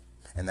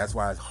 And that's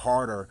why it's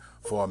harder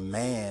for a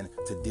man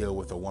to deal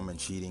with a woman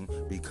cheating,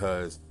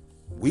 because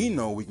we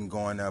know we can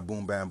go in there,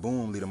 boom, bam,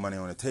 boom, leave the money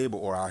on the table,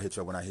 or I'll hit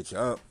you up when I hit you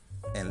up,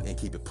 and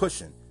keep it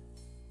pushing.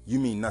 You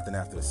mean nothing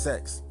after the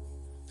sex.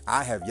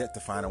 I have yet to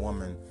find a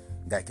woman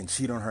that can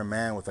cheat on her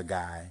man with a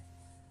guy,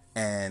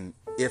 and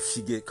if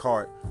she get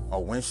caught,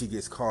 or when she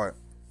gets caught,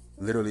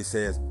 literally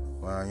says,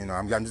 well,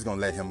 I'm just going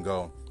to let him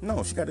go.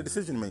 No, she got a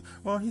decision to make.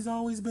 Well, he's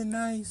always been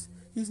nice.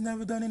 He's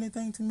never done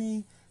anything to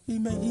me.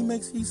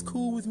 He's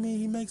cool with me.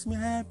 He makes me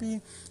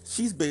happy.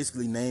 She's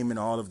basically naming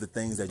all of the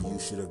things that you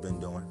should have been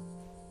doing.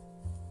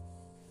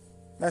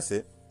 That's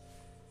it.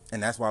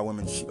 And that's why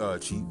women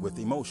cheat with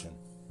emotion,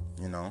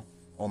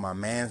 Oh, my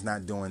man's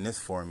not doing this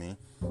for me,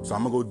 so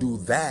I'm going to go do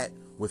that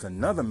with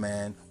another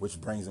man, which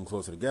brings them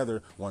closer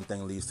together. One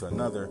thing leads to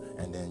another,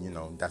 and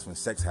then, that's when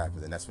sex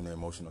happens, and that's when the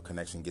emotional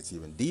connection gets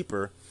even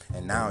deeper,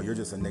 and now you're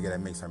just a nigga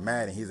that makes her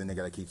mad, and he's a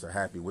nigga that keeps her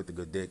happy with the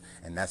good dick,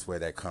 and that's where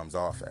that comes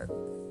off at.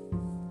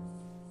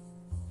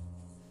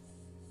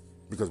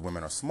 Because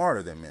women are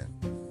smarter than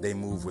men. They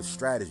move with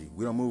strategy.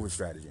 We don't move with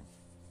strategy.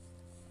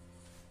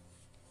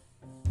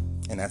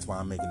 And that's why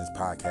I'm making this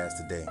podcast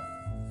today.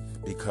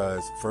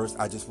 Because first,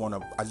 I just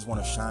want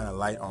to shine a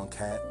light on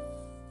Kat.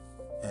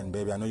 And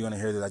baby, I know you're going to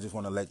hear this. I just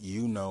want to let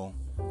you know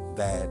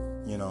that,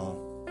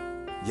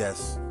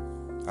 yes,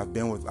 I've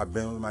been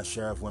with my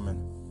share of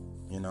women.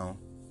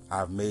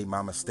 I've made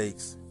my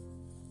mistakes.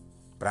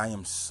 But I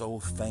am so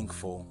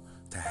thankful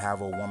to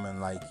have a woman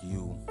like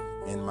you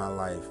in my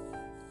life.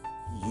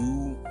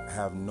 You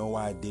have no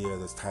idea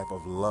this type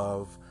of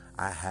love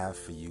I have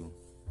for you.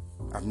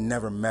 I've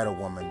never met a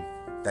woman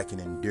that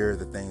can endure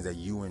the things that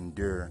you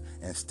endure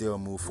and still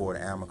move forward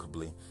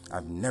amicably.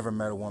 I've never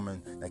met a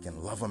woman that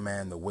can love a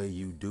man the way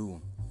you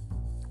do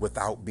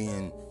without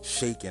being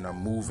shaken or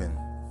moving.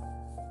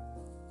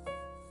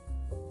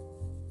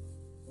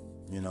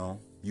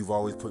 You've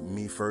always put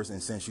me first,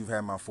 and since you've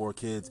had my 4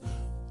 kids,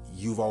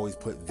 you've always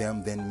put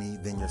them, then me,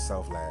 then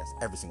yourself last.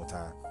 Every single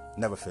time.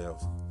 Never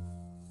fails.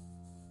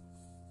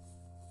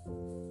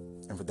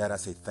 And for that, I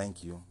say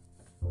thank you.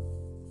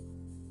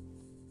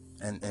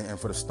 And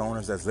for the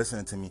stoners that's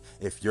listening to me,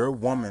 if your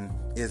woman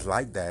is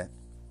like that,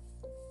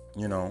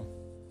 you know,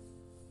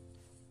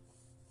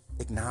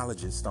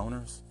 acknowledge it,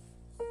 stoners.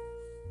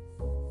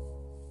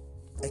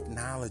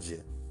 Acknowledge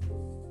it.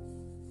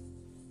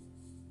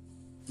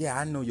 Yeah,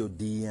 I know your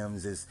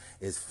DMs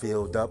is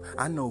filled up.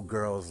 I know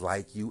girls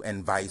like you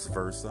and vice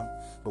versa.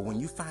 But when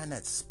you find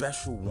that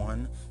special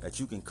one that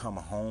you can come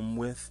home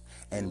with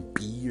and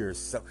be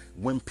yourself.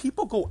 When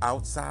people go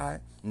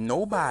outside,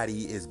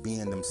 nobody is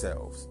being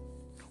themselves.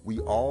 We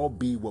all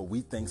be what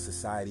we think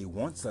society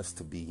wants us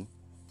to be.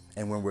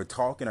 And when we're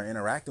talking or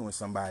interacting with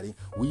somebody,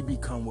 we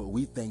become what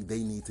we think they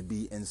need to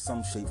be in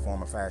some shape,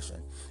 form, or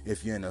fashion.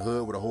 If you're in the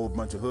hood with a whole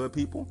bunch of hood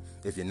people,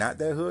 if you're not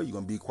that hood, you're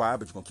going to be quiet,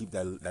 but you're going to keep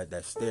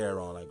that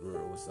stare on like,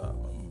 girl, what's up?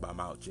 I'm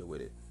out here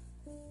with it.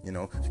 You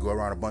know, if you go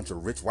around a bunch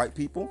of rich white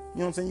people, you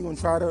know what I'm saying? You're going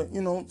to try to,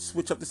 you know,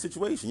 switch up the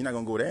situation. You're not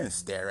going to go there and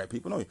stare at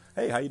people. No,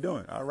 hey, how you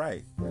doing? All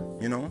right.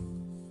 You know?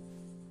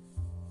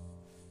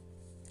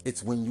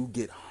 It's when you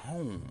get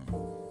home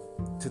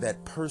to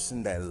that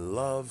person that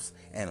loves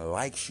and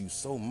likes you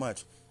so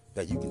much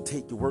that you can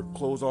take your work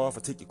clothes off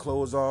or take your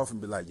clothes off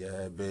and be like,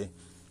 yeah, babe,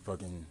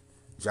 fucking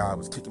job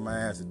was kicking my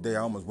ass today. I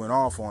almost went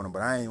off on him,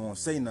 but I ain't want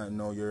to say nothing,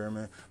 no, you hear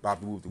me? Bop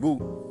the whoop the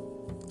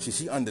whoop.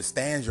 She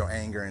understands your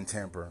anger and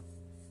temper.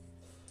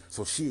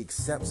 So she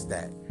accepts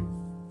that.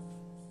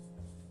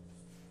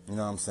 You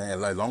know what I'm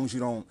saying? As long as you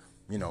don't,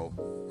 you know,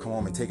 come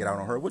home and take it out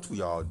on her, which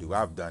we all do.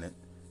 I've done it,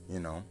 you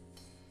know.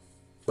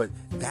 But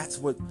that's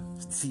what,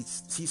 see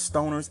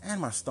stoners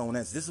and my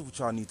stonettes, this is what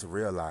y'all need to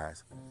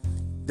realize.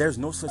 There's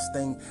no such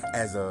thing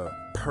as a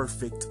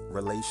perfect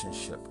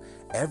relationship.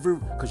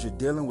 Because you're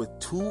dealing with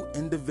 2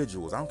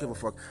 individuals. I don't give a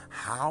fuck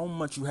how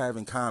much you have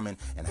in common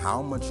and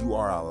how much you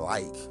are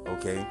alike,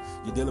 okay?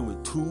 You're dealing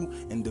with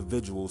 2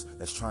 individuals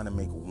that's trying to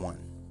make one.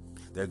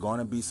 There are going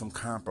to be some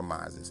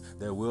compromises.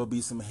 There will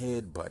be some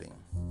headbutting.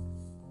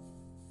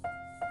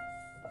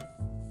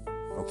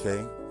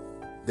 Okay?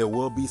 There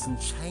will be some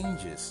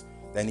changes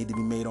that need to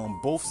be made on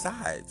both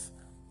sides.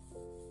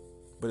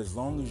 But as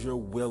long as you're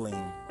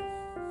willing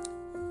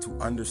to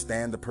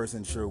understand the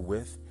person you're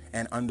with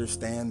and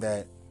understand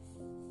that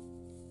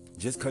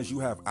just because you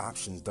have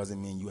options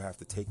doesn't mean you have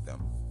to take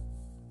them.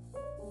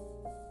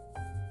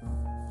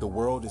 The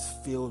world is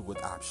filled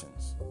with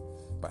options.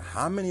 But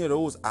how many of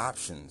those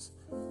options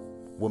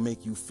will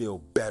make you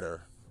feel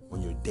better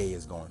when your day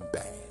is going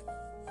bad?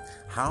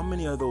 How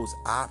many of those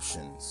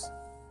options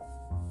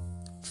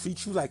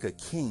treat you like a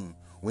king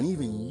when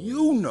even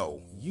you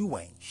know you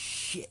ain't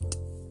shit?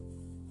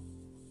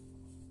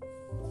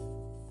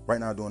 Right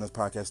now, doing this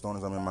podcast,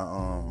 stoners, I'm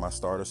in my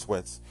starter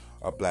sweats,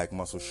 a black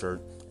muscle shirt,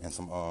 and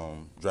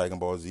some Dragon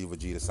Ball Z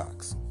Vegeta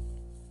socks.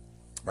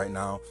 Right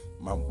now,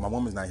 my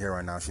woman's not here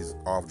right now. She's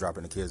off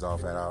dropping the kids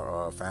off at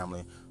our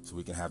family so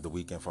we can have the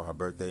weekend for her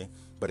birthday.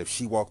 But if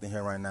she walked in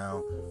here right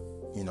now,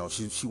 you know,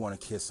 she want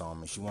to kiss on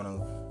me. She want to, you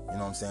know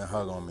what I'm saying,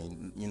 hug on me,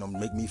 you know,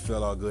 make me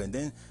feel all good. And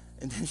then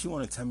she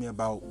want to tell me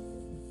about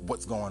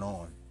what's going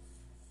on.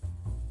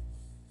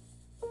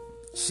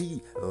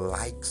 She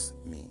likes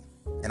me,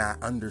 and I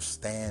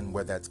understand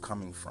where that's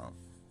coming from.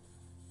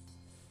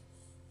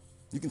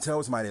 You can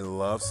tell somebody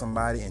loves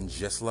somebody and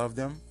just love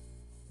them,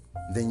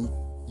 then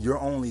you're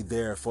only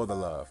there for the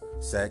love.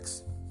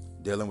 Sex,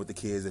 dealing with the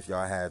kids if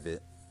y'all have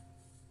it,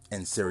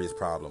 and serious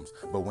problems.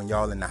 But when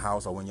y'all in the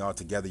house or when y'all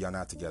together, y'all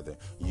not together.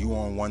 You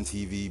on one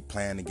TV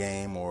playing the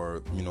game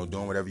or, you know,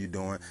 doing whatever you're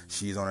doing.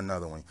 She's on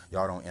another one.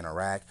 Y'all don't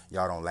interact.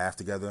 Y'all don't laugh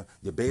together.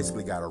 You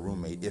basically got a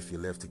roommate if you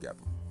live together.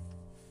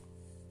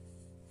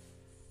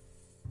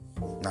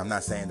 Now, I'm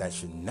not saying that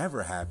should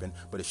never happen,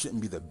 but it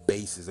shouldn't be the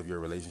basis of your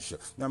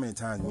relationship. You know how many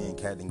times me and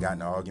Kat done got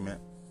in an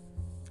argument?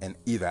 And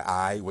either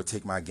I would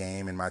take my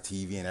game and my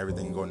TV and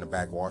everything and go in the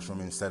back washroom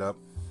and set up,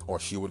 or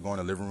she would go in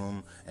the living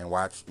room and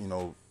watch, you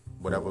know,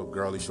 whatever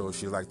girly show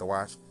she liked to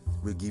watch.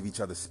 We'd give each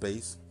other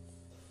space.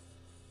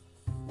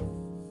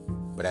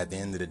 But at the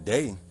end of the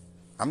day,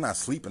 I'm not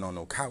sleeping on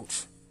no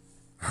couch.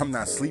 I'm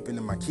not sleeping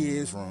in my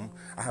kids' room.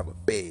 I have a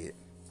bed.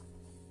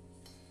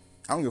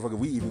 I don't give a fuck if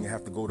we even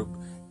have to go to...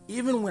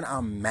 Even when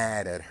I'm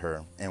mad at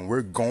her and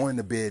we're going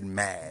to bed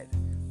mad,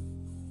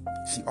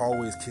 she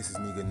always kisses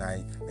me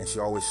goodnight, and she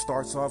always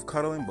starts off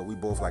cuddling, but we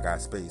both like our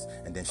space,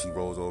 and then she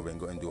rolls over and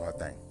go and do her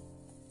thing.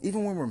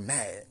 Even when we're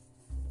mad.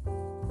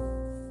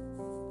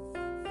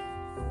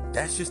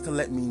 That's just to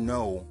let me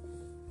know,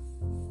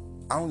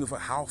 I don't give a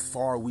fuck how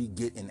far we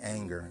get in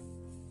anger.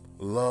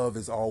 Love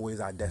is always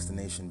our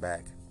destination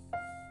back.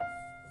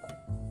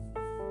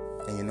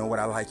 And you know what?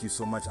 I like you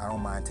so much, I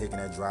don't mind taking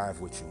that drive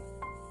with you.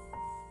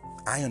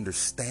 I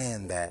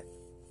understand that.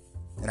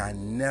 And I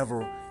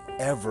never,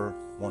 ever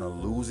want to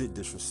lose it,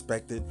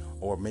 disrespect it,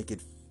 or make it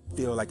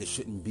feel like it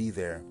shouldn't be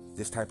there.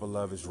 This type of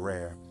love is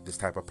rare. This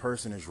type of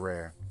person is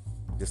rare.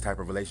 This type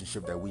of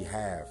relationship that we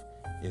have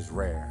is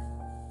rare.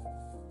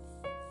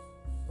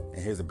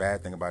 And here's the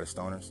bad thing about it,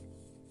 stoners,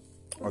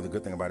 or the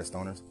good thing about it,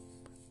 stoners.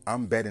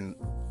 I'm betting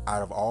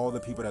out of all the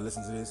people that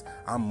listen to this,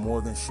 I'm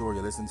more than sure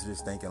you're listening to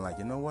this thinking like,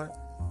 you know what?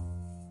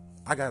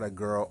 I got a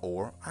girl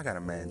or I got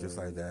a man just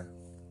like that.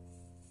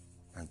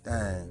 Like,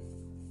 dang,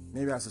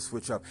 maybe I should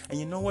switch up. And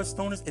you know what,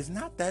 stoners? It's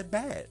not that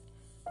bad.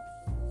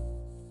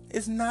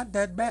 It's not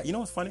that bad. You know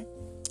what's funny?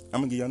 I'm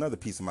going to give you another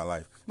piece of my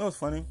life. You know what's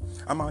funny?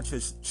 I'm out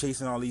just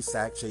chasing all these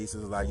sack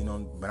chases. Like, you know,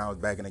 when I was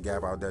back in the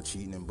gap out there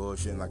cheating and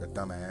bullshitting like a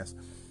dumbass.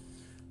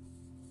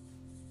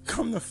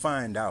 Come to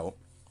find out,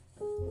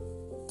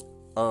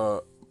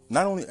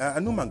 not only, I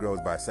knew my girl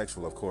was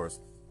bisexual, of course,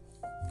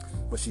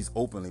 but she's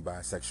openly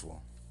bisexual.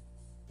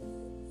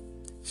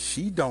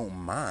 She don't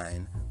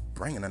mind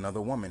bringing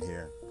another woman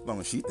here. As long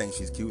as she thinks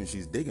she's cute and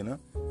she's digging her.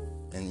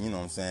 And, you know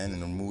what I'm saying,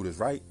 and the mood is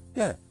right.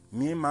 Yeah,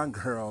 me and my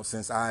girl,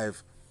 since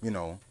I've, you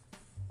know,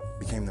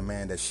 became the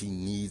man that she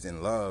needs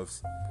and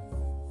loves,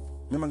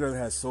 me and my girl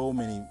has so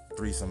many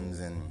threesomes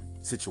and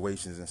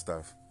situations and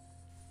stuff.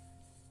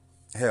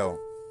 Hell,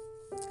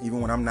 even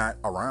when I'm not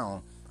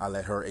around, I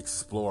let her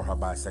explore her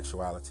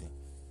bisexuality.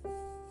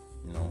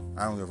 You know,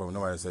 I don't give a fuck with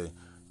nobody say,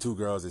 2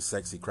 girls is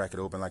sexy, crack it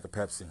open like a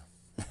Pepsi.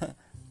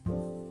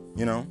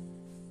 You know?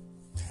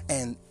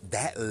 And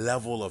that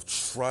level of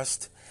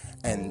trust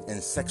and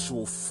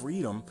sexual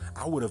freedom,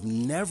 I would have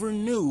never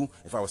knew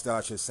if I was still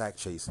out here sack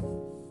chasing.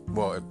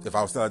 Well, if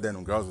I was still out there and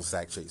them girls were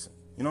sack chasing.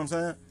 You know what I'm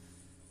saying?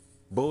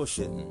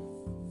 Bullshitting.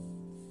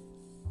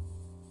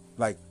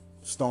 Like,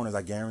 stoners,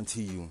 I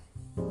guarantee you,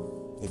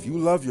 if you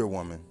love your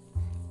woman,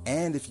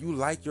 and if you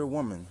like your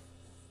woman,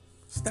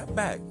 step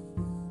back.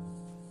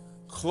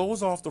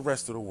 Close off the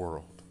rest of the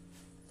world.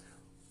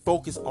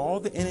 Focus all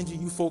the energy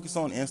you focus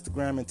on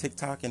Instagram and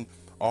TikTok and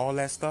all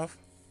that stuff.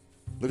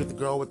 Look at the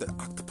girl with the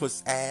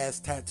octopus ass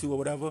tattoo or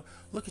whatever.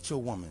 Look at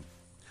your woman.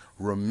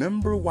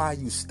 Remember why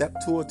you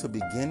stepped to her to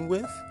begin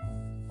with.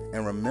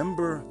 And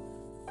remember,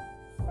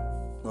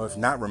 or if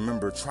not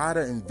remember, try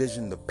to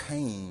envision the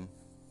pain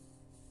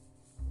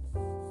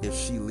if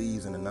she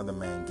leaves and another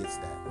man gets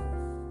that.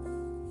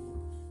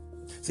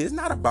 See, it's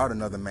not about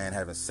another man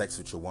having sex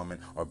with your woman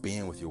or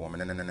being with your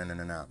woman.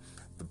 No.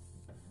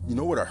 You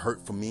know what would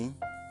hurt for me?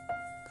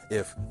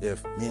 If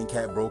me and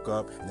Kat broke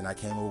up and then I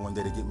came over one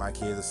day to get my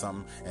kids or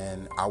something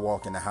and I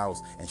walk in the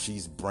house and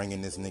she's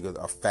bringing this nigga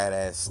a fat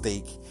ass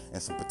steak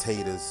and some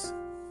potatoes.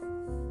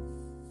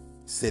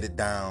 Sit it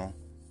down.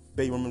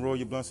 Babe, you want me to roll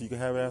your blunt so you can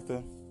have it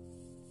after?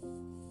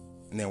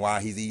 And then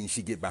while he's eating,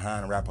 she get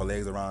behind and wrap her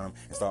legs around him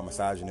and start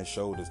massaging his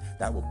shoulders.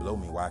 That would blow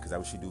me. Why? Because that's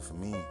what she do for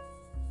me.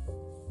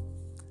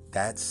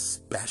 That's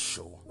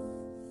special.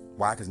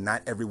 Why? Because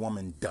not every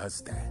woman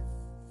does that.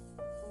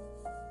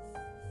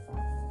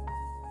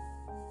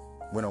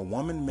 When a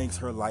woman makes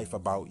her life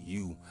about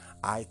you,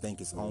 I think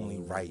it's only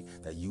right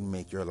that you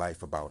make your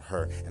life about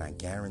her. And I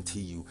guarantee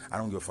you, I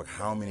don't give a fuck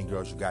how many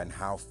girls you got and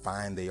how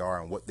fine they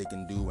are and what they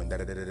can do and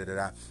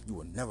da-da-da-da-da-da. You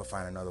will never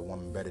find another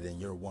woman better than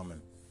your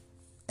woman.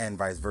 And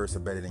vice versa,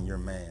 better than your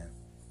man.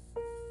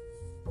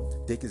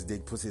 Dick is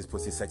dick, pussy is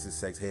pussy, sex is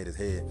sex, head is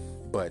head.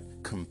 But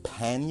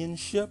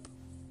companionship,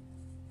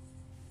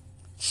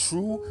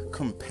 true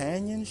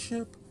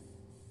companionship,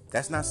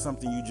 that's not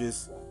something you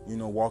just,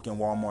 walk in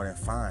Walmart and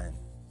find.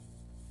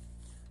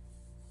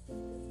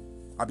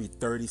 I'll be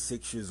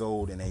 36 years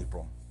old in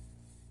April.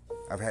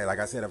 I've had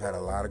a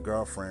lot of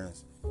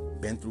girlfriends,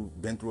 been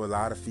through a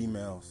lot of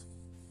females.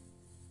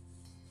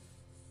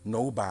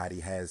 Nobody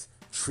has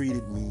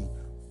treated me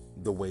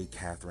the way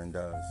Catherine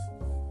does.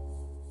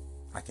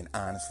 I can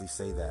honestly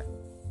say that.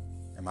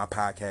 And my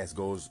podcast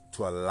goes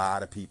to a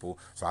lot of people,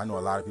 so I know a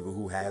lot of people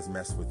who has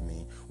messed with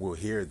me will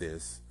hear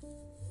this,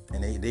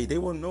 and they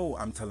will know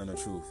I'm telling the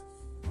truth.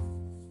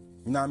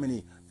 You know how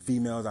many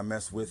females I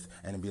mess with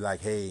and it'd be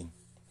like, hey,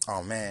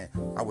 oh man,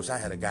 I wish I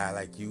had a guy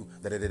like you.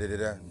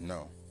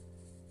 No.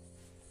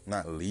 I'm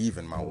not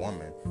leaving my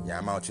woman. Yeah,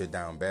 I'm out here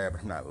down bad,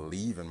 but I'm not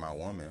leaving my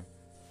woman.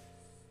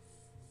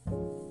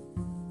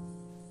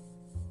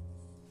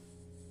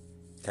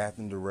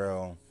 Catherine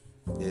Durrell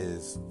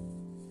is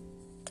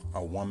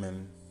a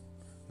woman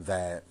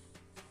that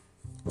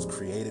was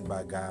created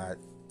by God,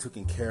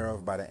 taken care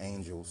of by the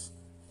angels,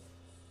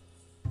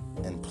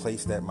 and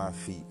placed at my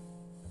feet.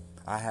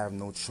 I have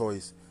no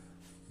choice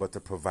but to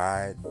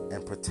provide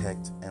and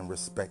protect and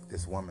respect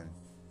this woman.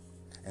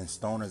 And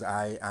stoners,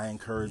 I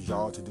encourage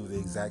y'all to do the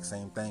exact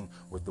same thing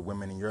with the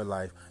women in your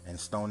life, and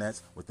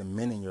stonettes with the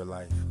men in your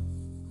life.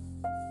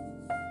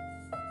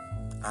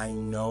 I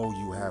know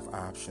you have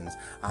options.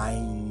 I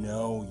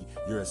know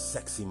you're a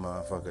sexy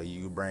motherfucker.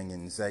 You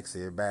bringing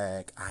sexy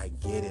back. I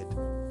get it.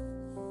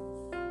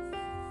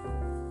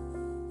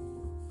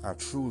 I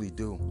truly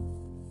do.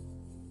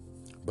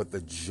 But the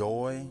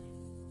joy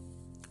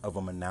of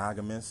a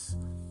monogamous,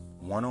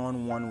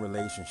 one-on-one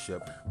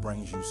relationship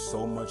brings you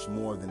so much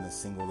more than the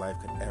single life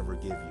could ever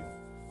give you.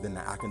 Than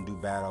the I can do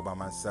bad all by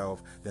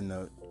myself. Than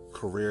the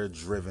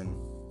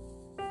career-driven.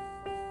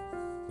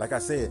 Like I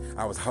said,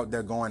 I was out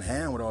there going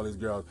ham with all these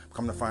girls.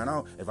 Come to find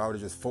out, if I would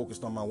have just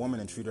focused on my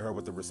woman and treated her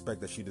with the respect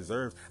that she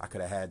deserves, I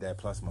could have had that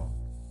plus more.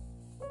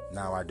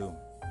 Now I do.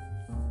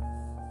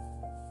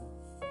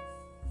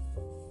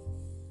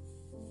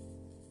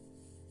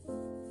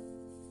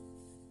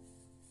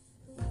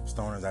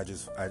 Stoners,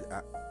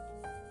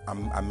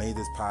 I made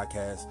this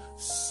podcast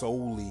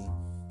solely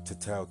to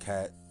tell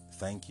Kat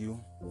thank you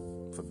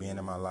for being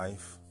in my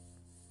life.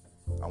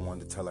 I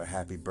wanted to tell her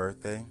happy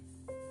birthday.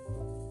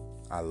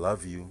 I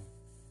love you.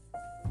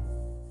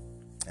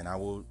 And I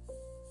will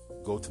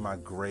go to my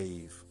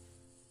grave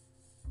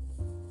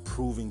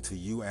proving to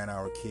you and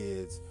our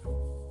kids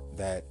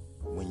that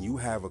when you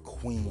have a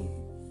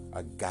queen,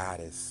 a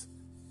goddess,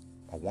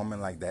 a woman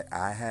like that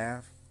I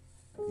have,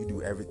 you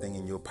do everything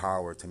in your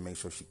power to make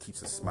sure she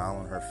keeps a smile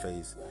on her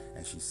face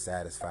and she's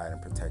satisfied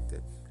and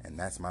protected. And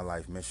that's my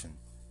life mission.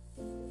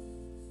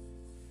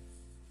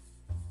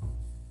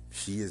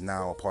 She is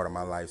now a part of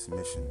my life's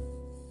mission.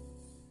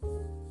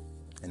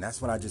 And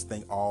that's what I just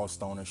think all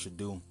stoners should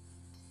do.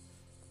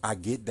 I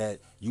get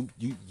that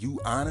you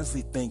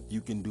honestly think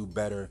you can do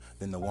better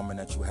than the woman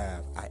that you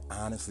have. I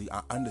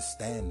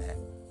understand that.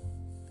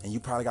 And you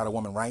probably got a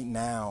woman right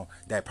now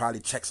that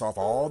probably checks off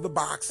all the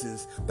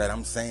boxes that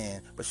I'm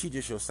saying, but she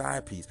just your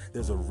side piece.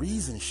 There's a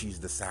reason she's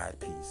the side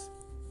piece.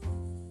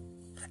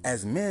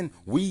 As men,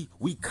 we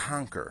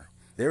conquer.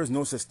 There is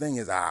no such thing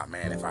as,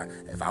 man, if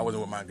I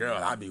wasn't with my girl,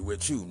 I'd be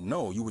with you.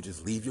 No, you would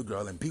just leave your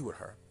girl and be with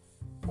her.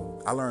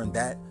 I learned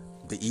that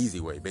the easy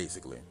way,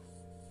 basically.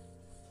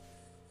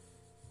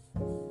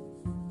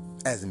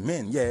 As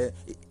men, yeah,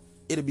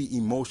 it'll be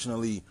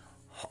emotionally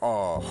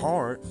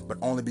hard, but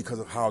only because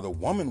of how the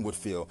woman would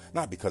feel,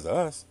 not because of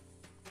us.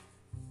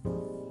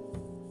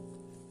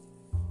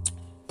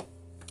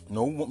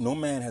 No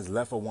man has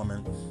left a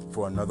woman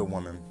for another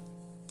woman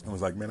and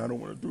was like, man, I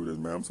don't want to do this,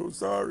 man, I'm so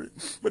sorry,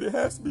 but it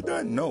has to be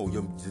done. No,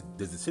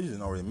 the decision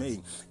is already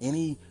made.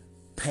 Any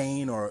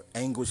pain or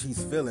anguish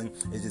he's feeling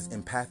is just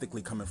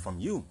empathically coming from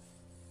you,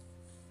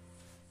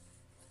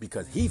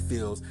 because he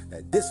feels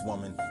that this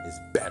woman is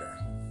better.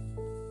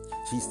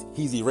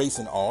 He's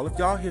erasing all of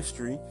y'all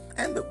history,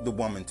 and the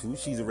woman too.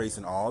 She's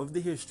erasing all of the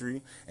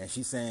history, and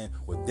she's saying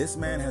what this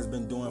man has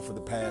been doing for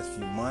the past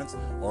few months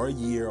or a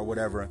year or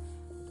whatever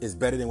is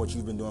better than what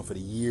you've been doing for the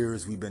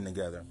years we've been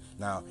together.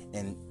 Now,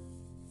 and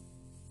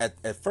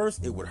at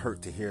first it would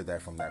hurt to hear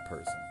that from that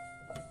person,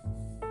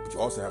 but you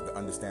also have to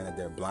understand that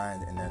they're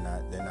blind and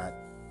they're not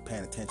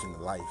paying attention to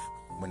life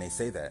when they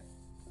say that.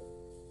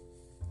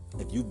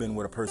 If you've been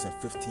with a person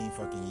 15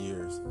 fucking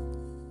years,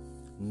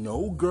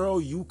 no girl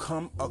you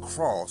come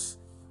across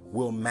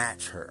will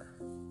match her.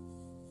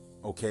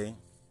 Okay?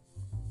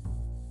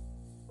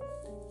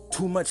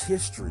 Too much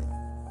history.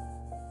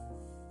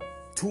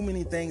 Too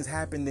many things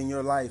happened in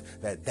your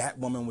life that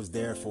woman was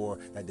there for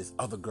that this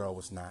other girl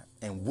was not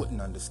and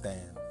wouldn't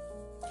understand.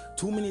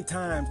 Too many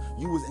times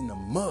you was in the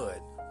mud,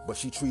 but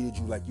she treated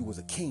you like you was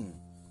a king.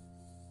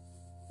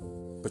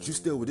 But you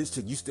still with this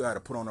chick, you still had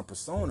to put on a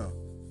persona,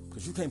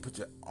 because you can't put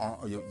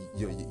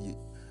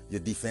your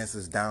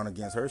defenses down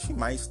against her. She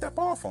might step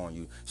off on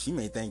you. She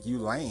may think you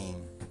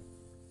lame.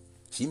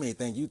 She may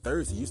think you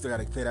thirsty. You still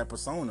got to play that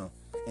persona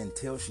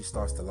until she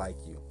starts to like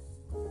you.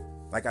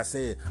 Like I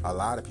said, a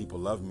lot of people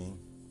love me.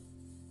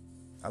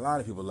 A lot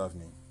of people love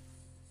me.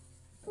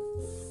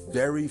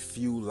 Very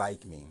few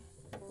like me.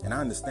 And I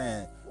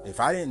understand, if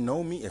I didn't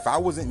know me, if I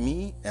wasn't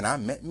me and I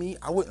met me,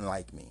 I wouldn't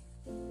like me.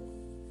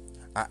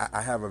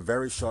 I have a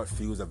very short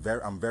fuse.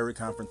 I'm very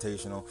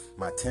confrontational.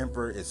 My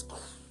temper is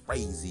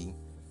crazy.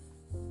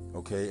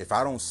 Okay, if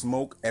I don't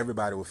smoke,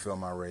 everybody will feel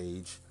my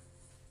rage.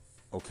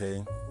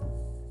 Okay,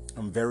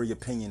 I'm very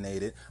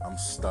opinionated. I'm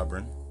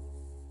stubborn.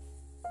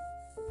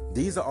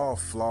 These are all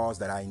flaws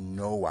that I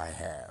know I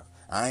have.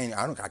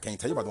 I can't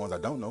tell you about the ones I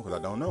don't know, because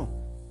I don't know.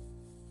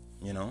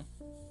 You know.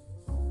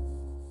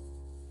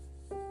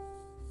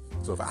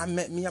 So if I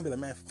met me, I'd be like,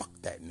 man, fuck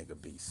that nigga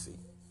BC.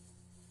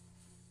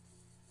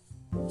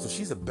 So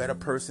she's a better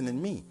person than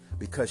me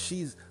because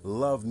she's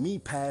loved me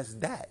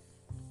past that.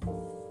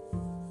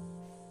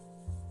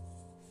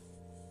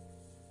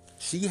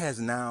 She has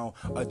now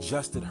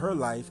adjusted her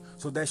life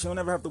so that she'll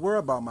never have to worry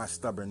about my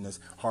stubbornness,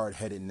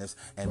 hard-headedness,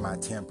 and my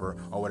temper,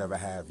 or whatever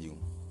have you.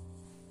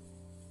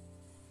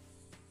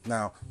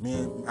 Now,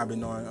 I've been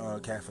knowing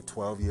Kat for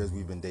 12 years.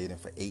 We've been dating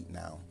for 8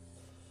 now.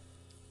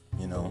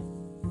 You know?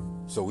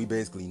 So we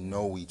basically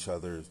know each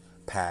other's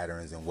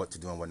patterns and what to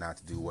do and what not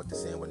to do, what to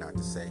say and what not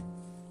to say.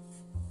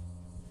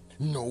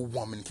 No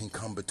woman can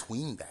come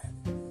between that.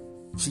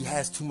 She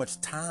has too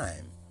much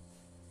time.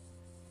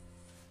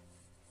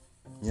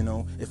 You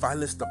know, if I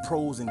list the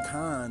pros and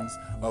cons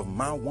of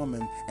my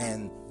woman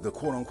and the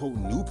quote-unquote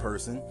new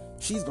person,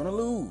 she's going to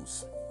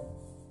lose.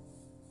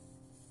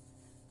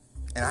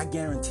 And I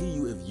guarantee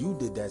you, if you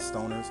did that,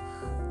 stoners,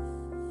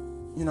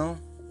 you know,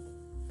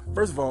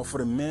 first of all, for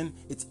the men,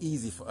 it's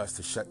easy for us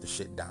to shut the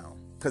shit down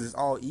because it's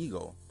all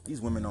ego.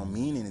 These women don't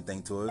mean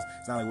anything to us.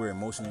 It's not like we're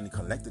emotionally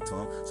connected to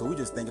them. So we're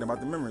just thinking about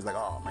the memories like,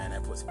 oh, man,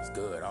 that pussy was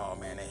good. Oh,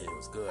 man, that head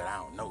was good. I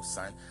don't know,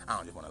 son. I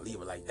don't just want to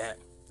leave it like that.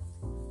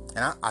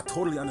 And I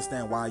totally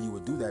understand why you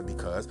would do that,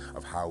 because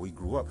of how we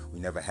grew up. We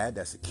never had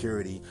that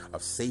security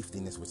of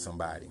safetyness with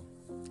somebody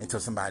until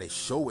somebody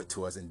show it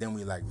to us. And then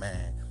we're like,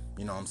 man,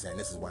 you know what I'm saying?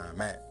 This is where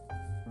I'm at.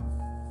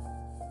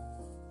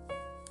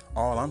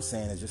 All I'm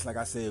saying is, just like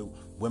I said,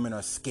 women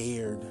are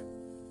scared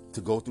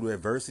to go through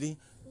adversity,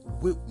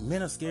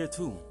 men are scared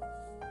too.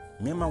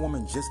 Me and my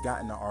woman just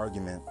got in an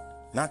argument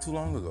not too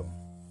long ago,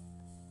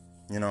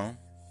 you know?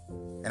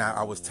 And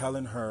I was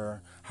telling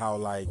her how,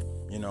 like,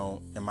 you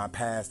know, in my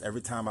past, every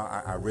time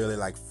I really,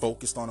 like,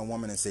 focused on a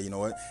woman and said, you know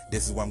what,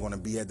 this is where I'm going to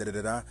be at,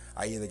 da-da-da-da,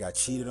 I either got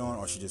cheated on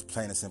or she just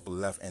plain and simple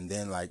left and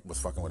then, like, was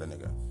fucking with a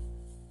nigga.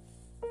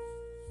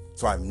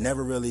 So I've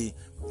never really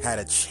had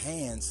a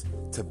chance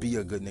to be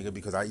a good nigga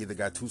because I either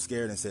got too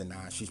scared and said,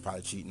 nah, she's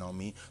probably cheating on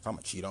me, so I'm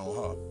going to cheat on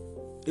her.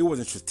 It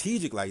wasn't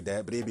strategic like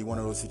that, but it'd be one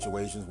of those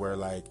situations where,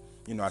 like,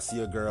 you know, I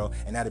see a girl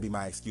and that'd be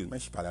my excuse. Man,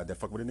 she probably out there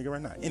fucking with a nigga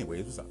right now.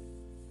 Anyways, what's up?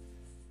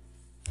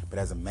 But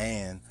as a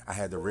man, I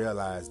had to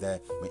realize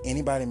that when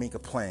anybody make a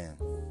plan,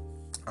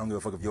 I don't give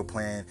a fuck if your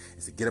plan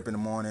is to get up in the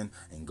morning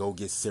and go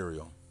get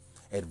cereal.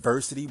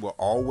 Adversity will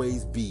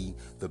always be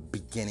the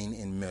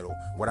beginning and middle.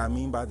 What I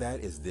mean by that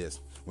is this.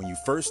 When you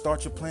first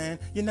start your plan,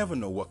 you never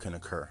know what can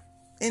occur.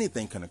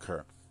 Anything can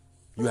occur.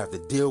 You have to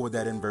deal with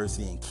that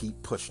adversity and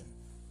keep pushing.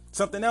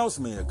 Something else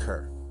may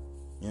occur,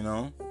 you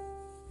know?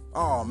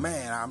 Oh,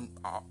 man,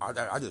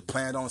 I just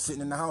planned on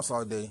sitting in the house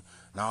all day.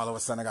 Now all of a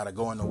sudden I got to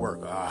go into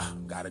work.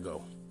 Got to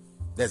go.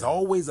 There's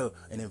always an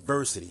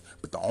adversity.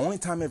 But the only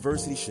time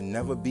adversity should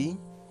never be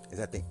is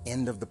at the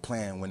end of the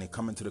plan when they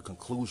come into the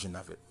conclusion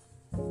of it.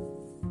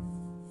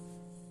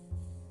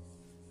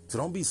 So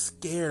don't be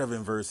scared of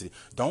adversity.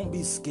 Don't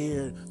be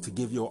scared to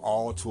give your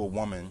all to a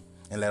woman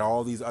and let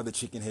all these other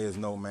chicken heads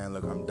know, man,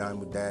 look, I'm done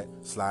with that.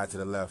 Slide to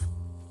the left.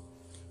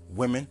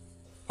 Women,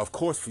 of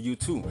course, for you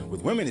too.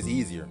 With women, it's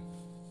easier.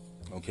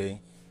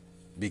 Okay?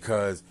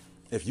 Because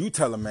if you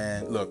tell a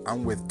man, look,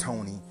 I'm with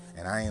Tony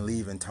and I ain't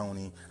leaving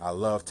Tony. I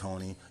love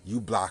Tony. You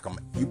block him.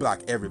 You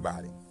block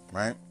everybody,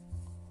 right?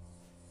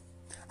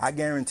 I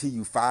guarantee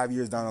you 5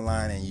 years down the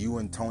line and you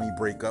and Tony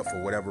break up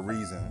for whatever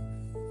reason,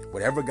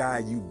 whatever guy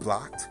you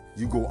blocked,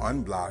 you go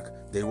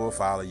unblock, they will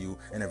follow you.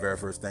 And the very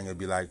first thing it'll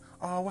be like,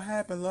 oh, what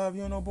happened, love?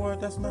 You know, boy,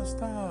 that's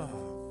messed up.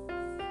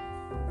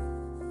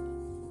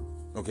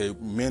 Okay,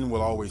 men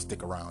will always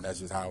stick around.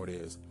 That's just how it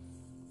is.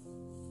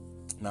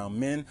 Now,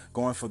 men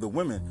going for the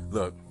women,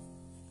 look,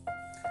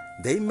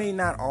 they may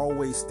not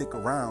always stick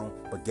around,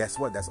 but guess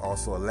what? That's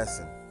also a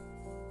lesson.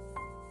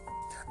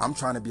 I'm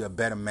trying to be a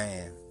better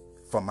man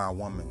for my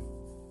woman.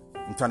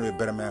 I'm trying to be a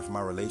better man for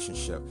my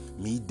relationship.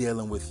 Me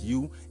dealing with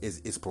you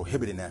is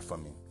prohibiting that for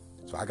me.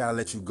 So I gotta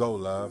let you go,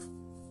 love,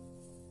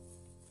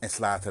 and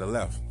slide to the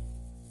left.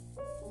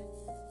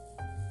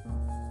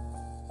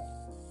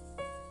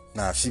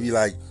 Now, if she be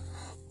like,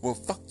 well,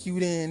 fuck you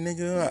then,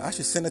 nigga. I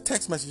should send her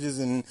text messages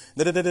and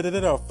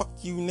da-da-da-da-da-da. Fuck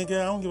you,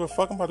 nigga. I don't give a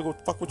fuck. I'm about to go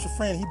fuck with your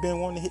friend. He been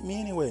wanting to hit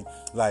me anyway.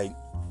 Like,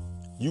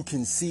 you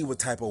can see what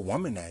type of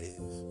woman that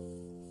is.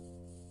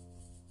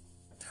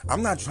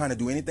 I'm not trying to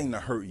do anything to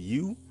hurt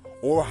you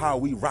or how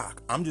we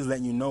rock. I'm just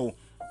letting you know,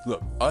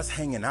 look, us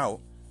hanging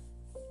out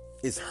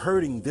is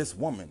hurting this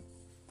woman.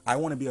 I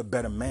want to be a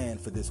better man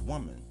for this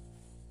woman.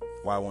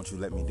 Why won't you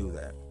let me do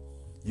that?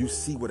 You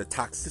see where the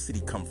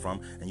toxicity come from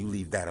and you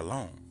leave that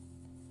alone.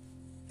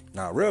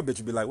 Now, a real bitch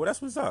would be like, well,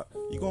 that's what's up.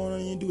 You going on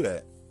and you do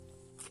that.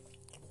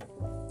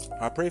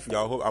 I pray for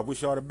y'all. I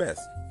wish y'all the best.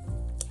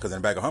 Because in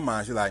the back of her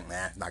mind, she's like,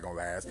 nah, it's not going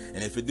to last.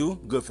 And if it do,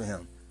 good for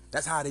him.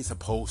 That's how they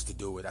supposed to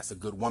do it. That's a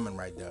good woman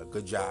right there.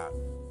 Good job.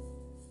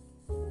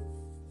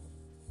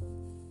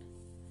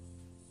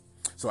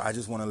 So I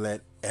just want to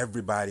let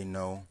everybody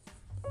know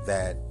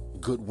that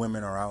good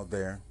women are out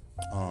there.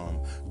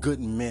 Good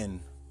men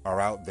are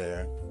out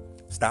there.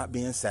 Stop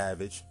being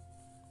savage.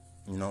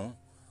 You know.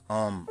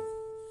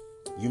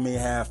 You may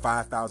have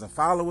 5,000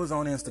 followers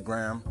on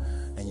Instagram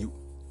and you...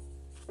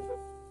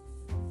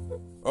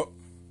 Oh.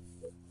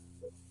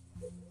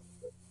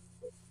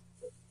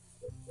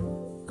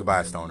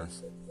 Goodbye,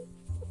 stoners.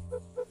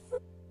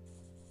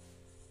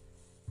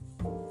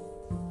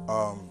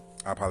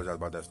 I apologize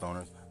about that,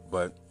 stoners,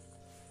 but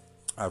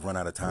I've run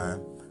out of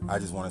time. I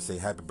just want to say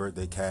happy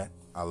birthday, Cat.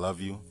 I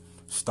love you.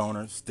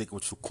 Stoners, stick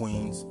with your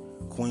queens.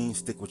 Queens,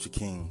 stick with your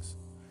kings.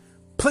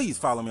 Please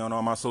follow me on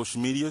all my social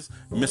medias,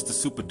 Mr.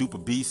 Super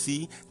Duper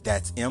BC.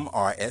 That's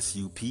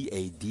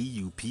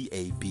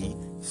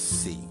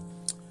MRSUPADUPABC.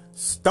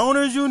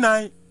 Stoners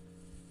unite.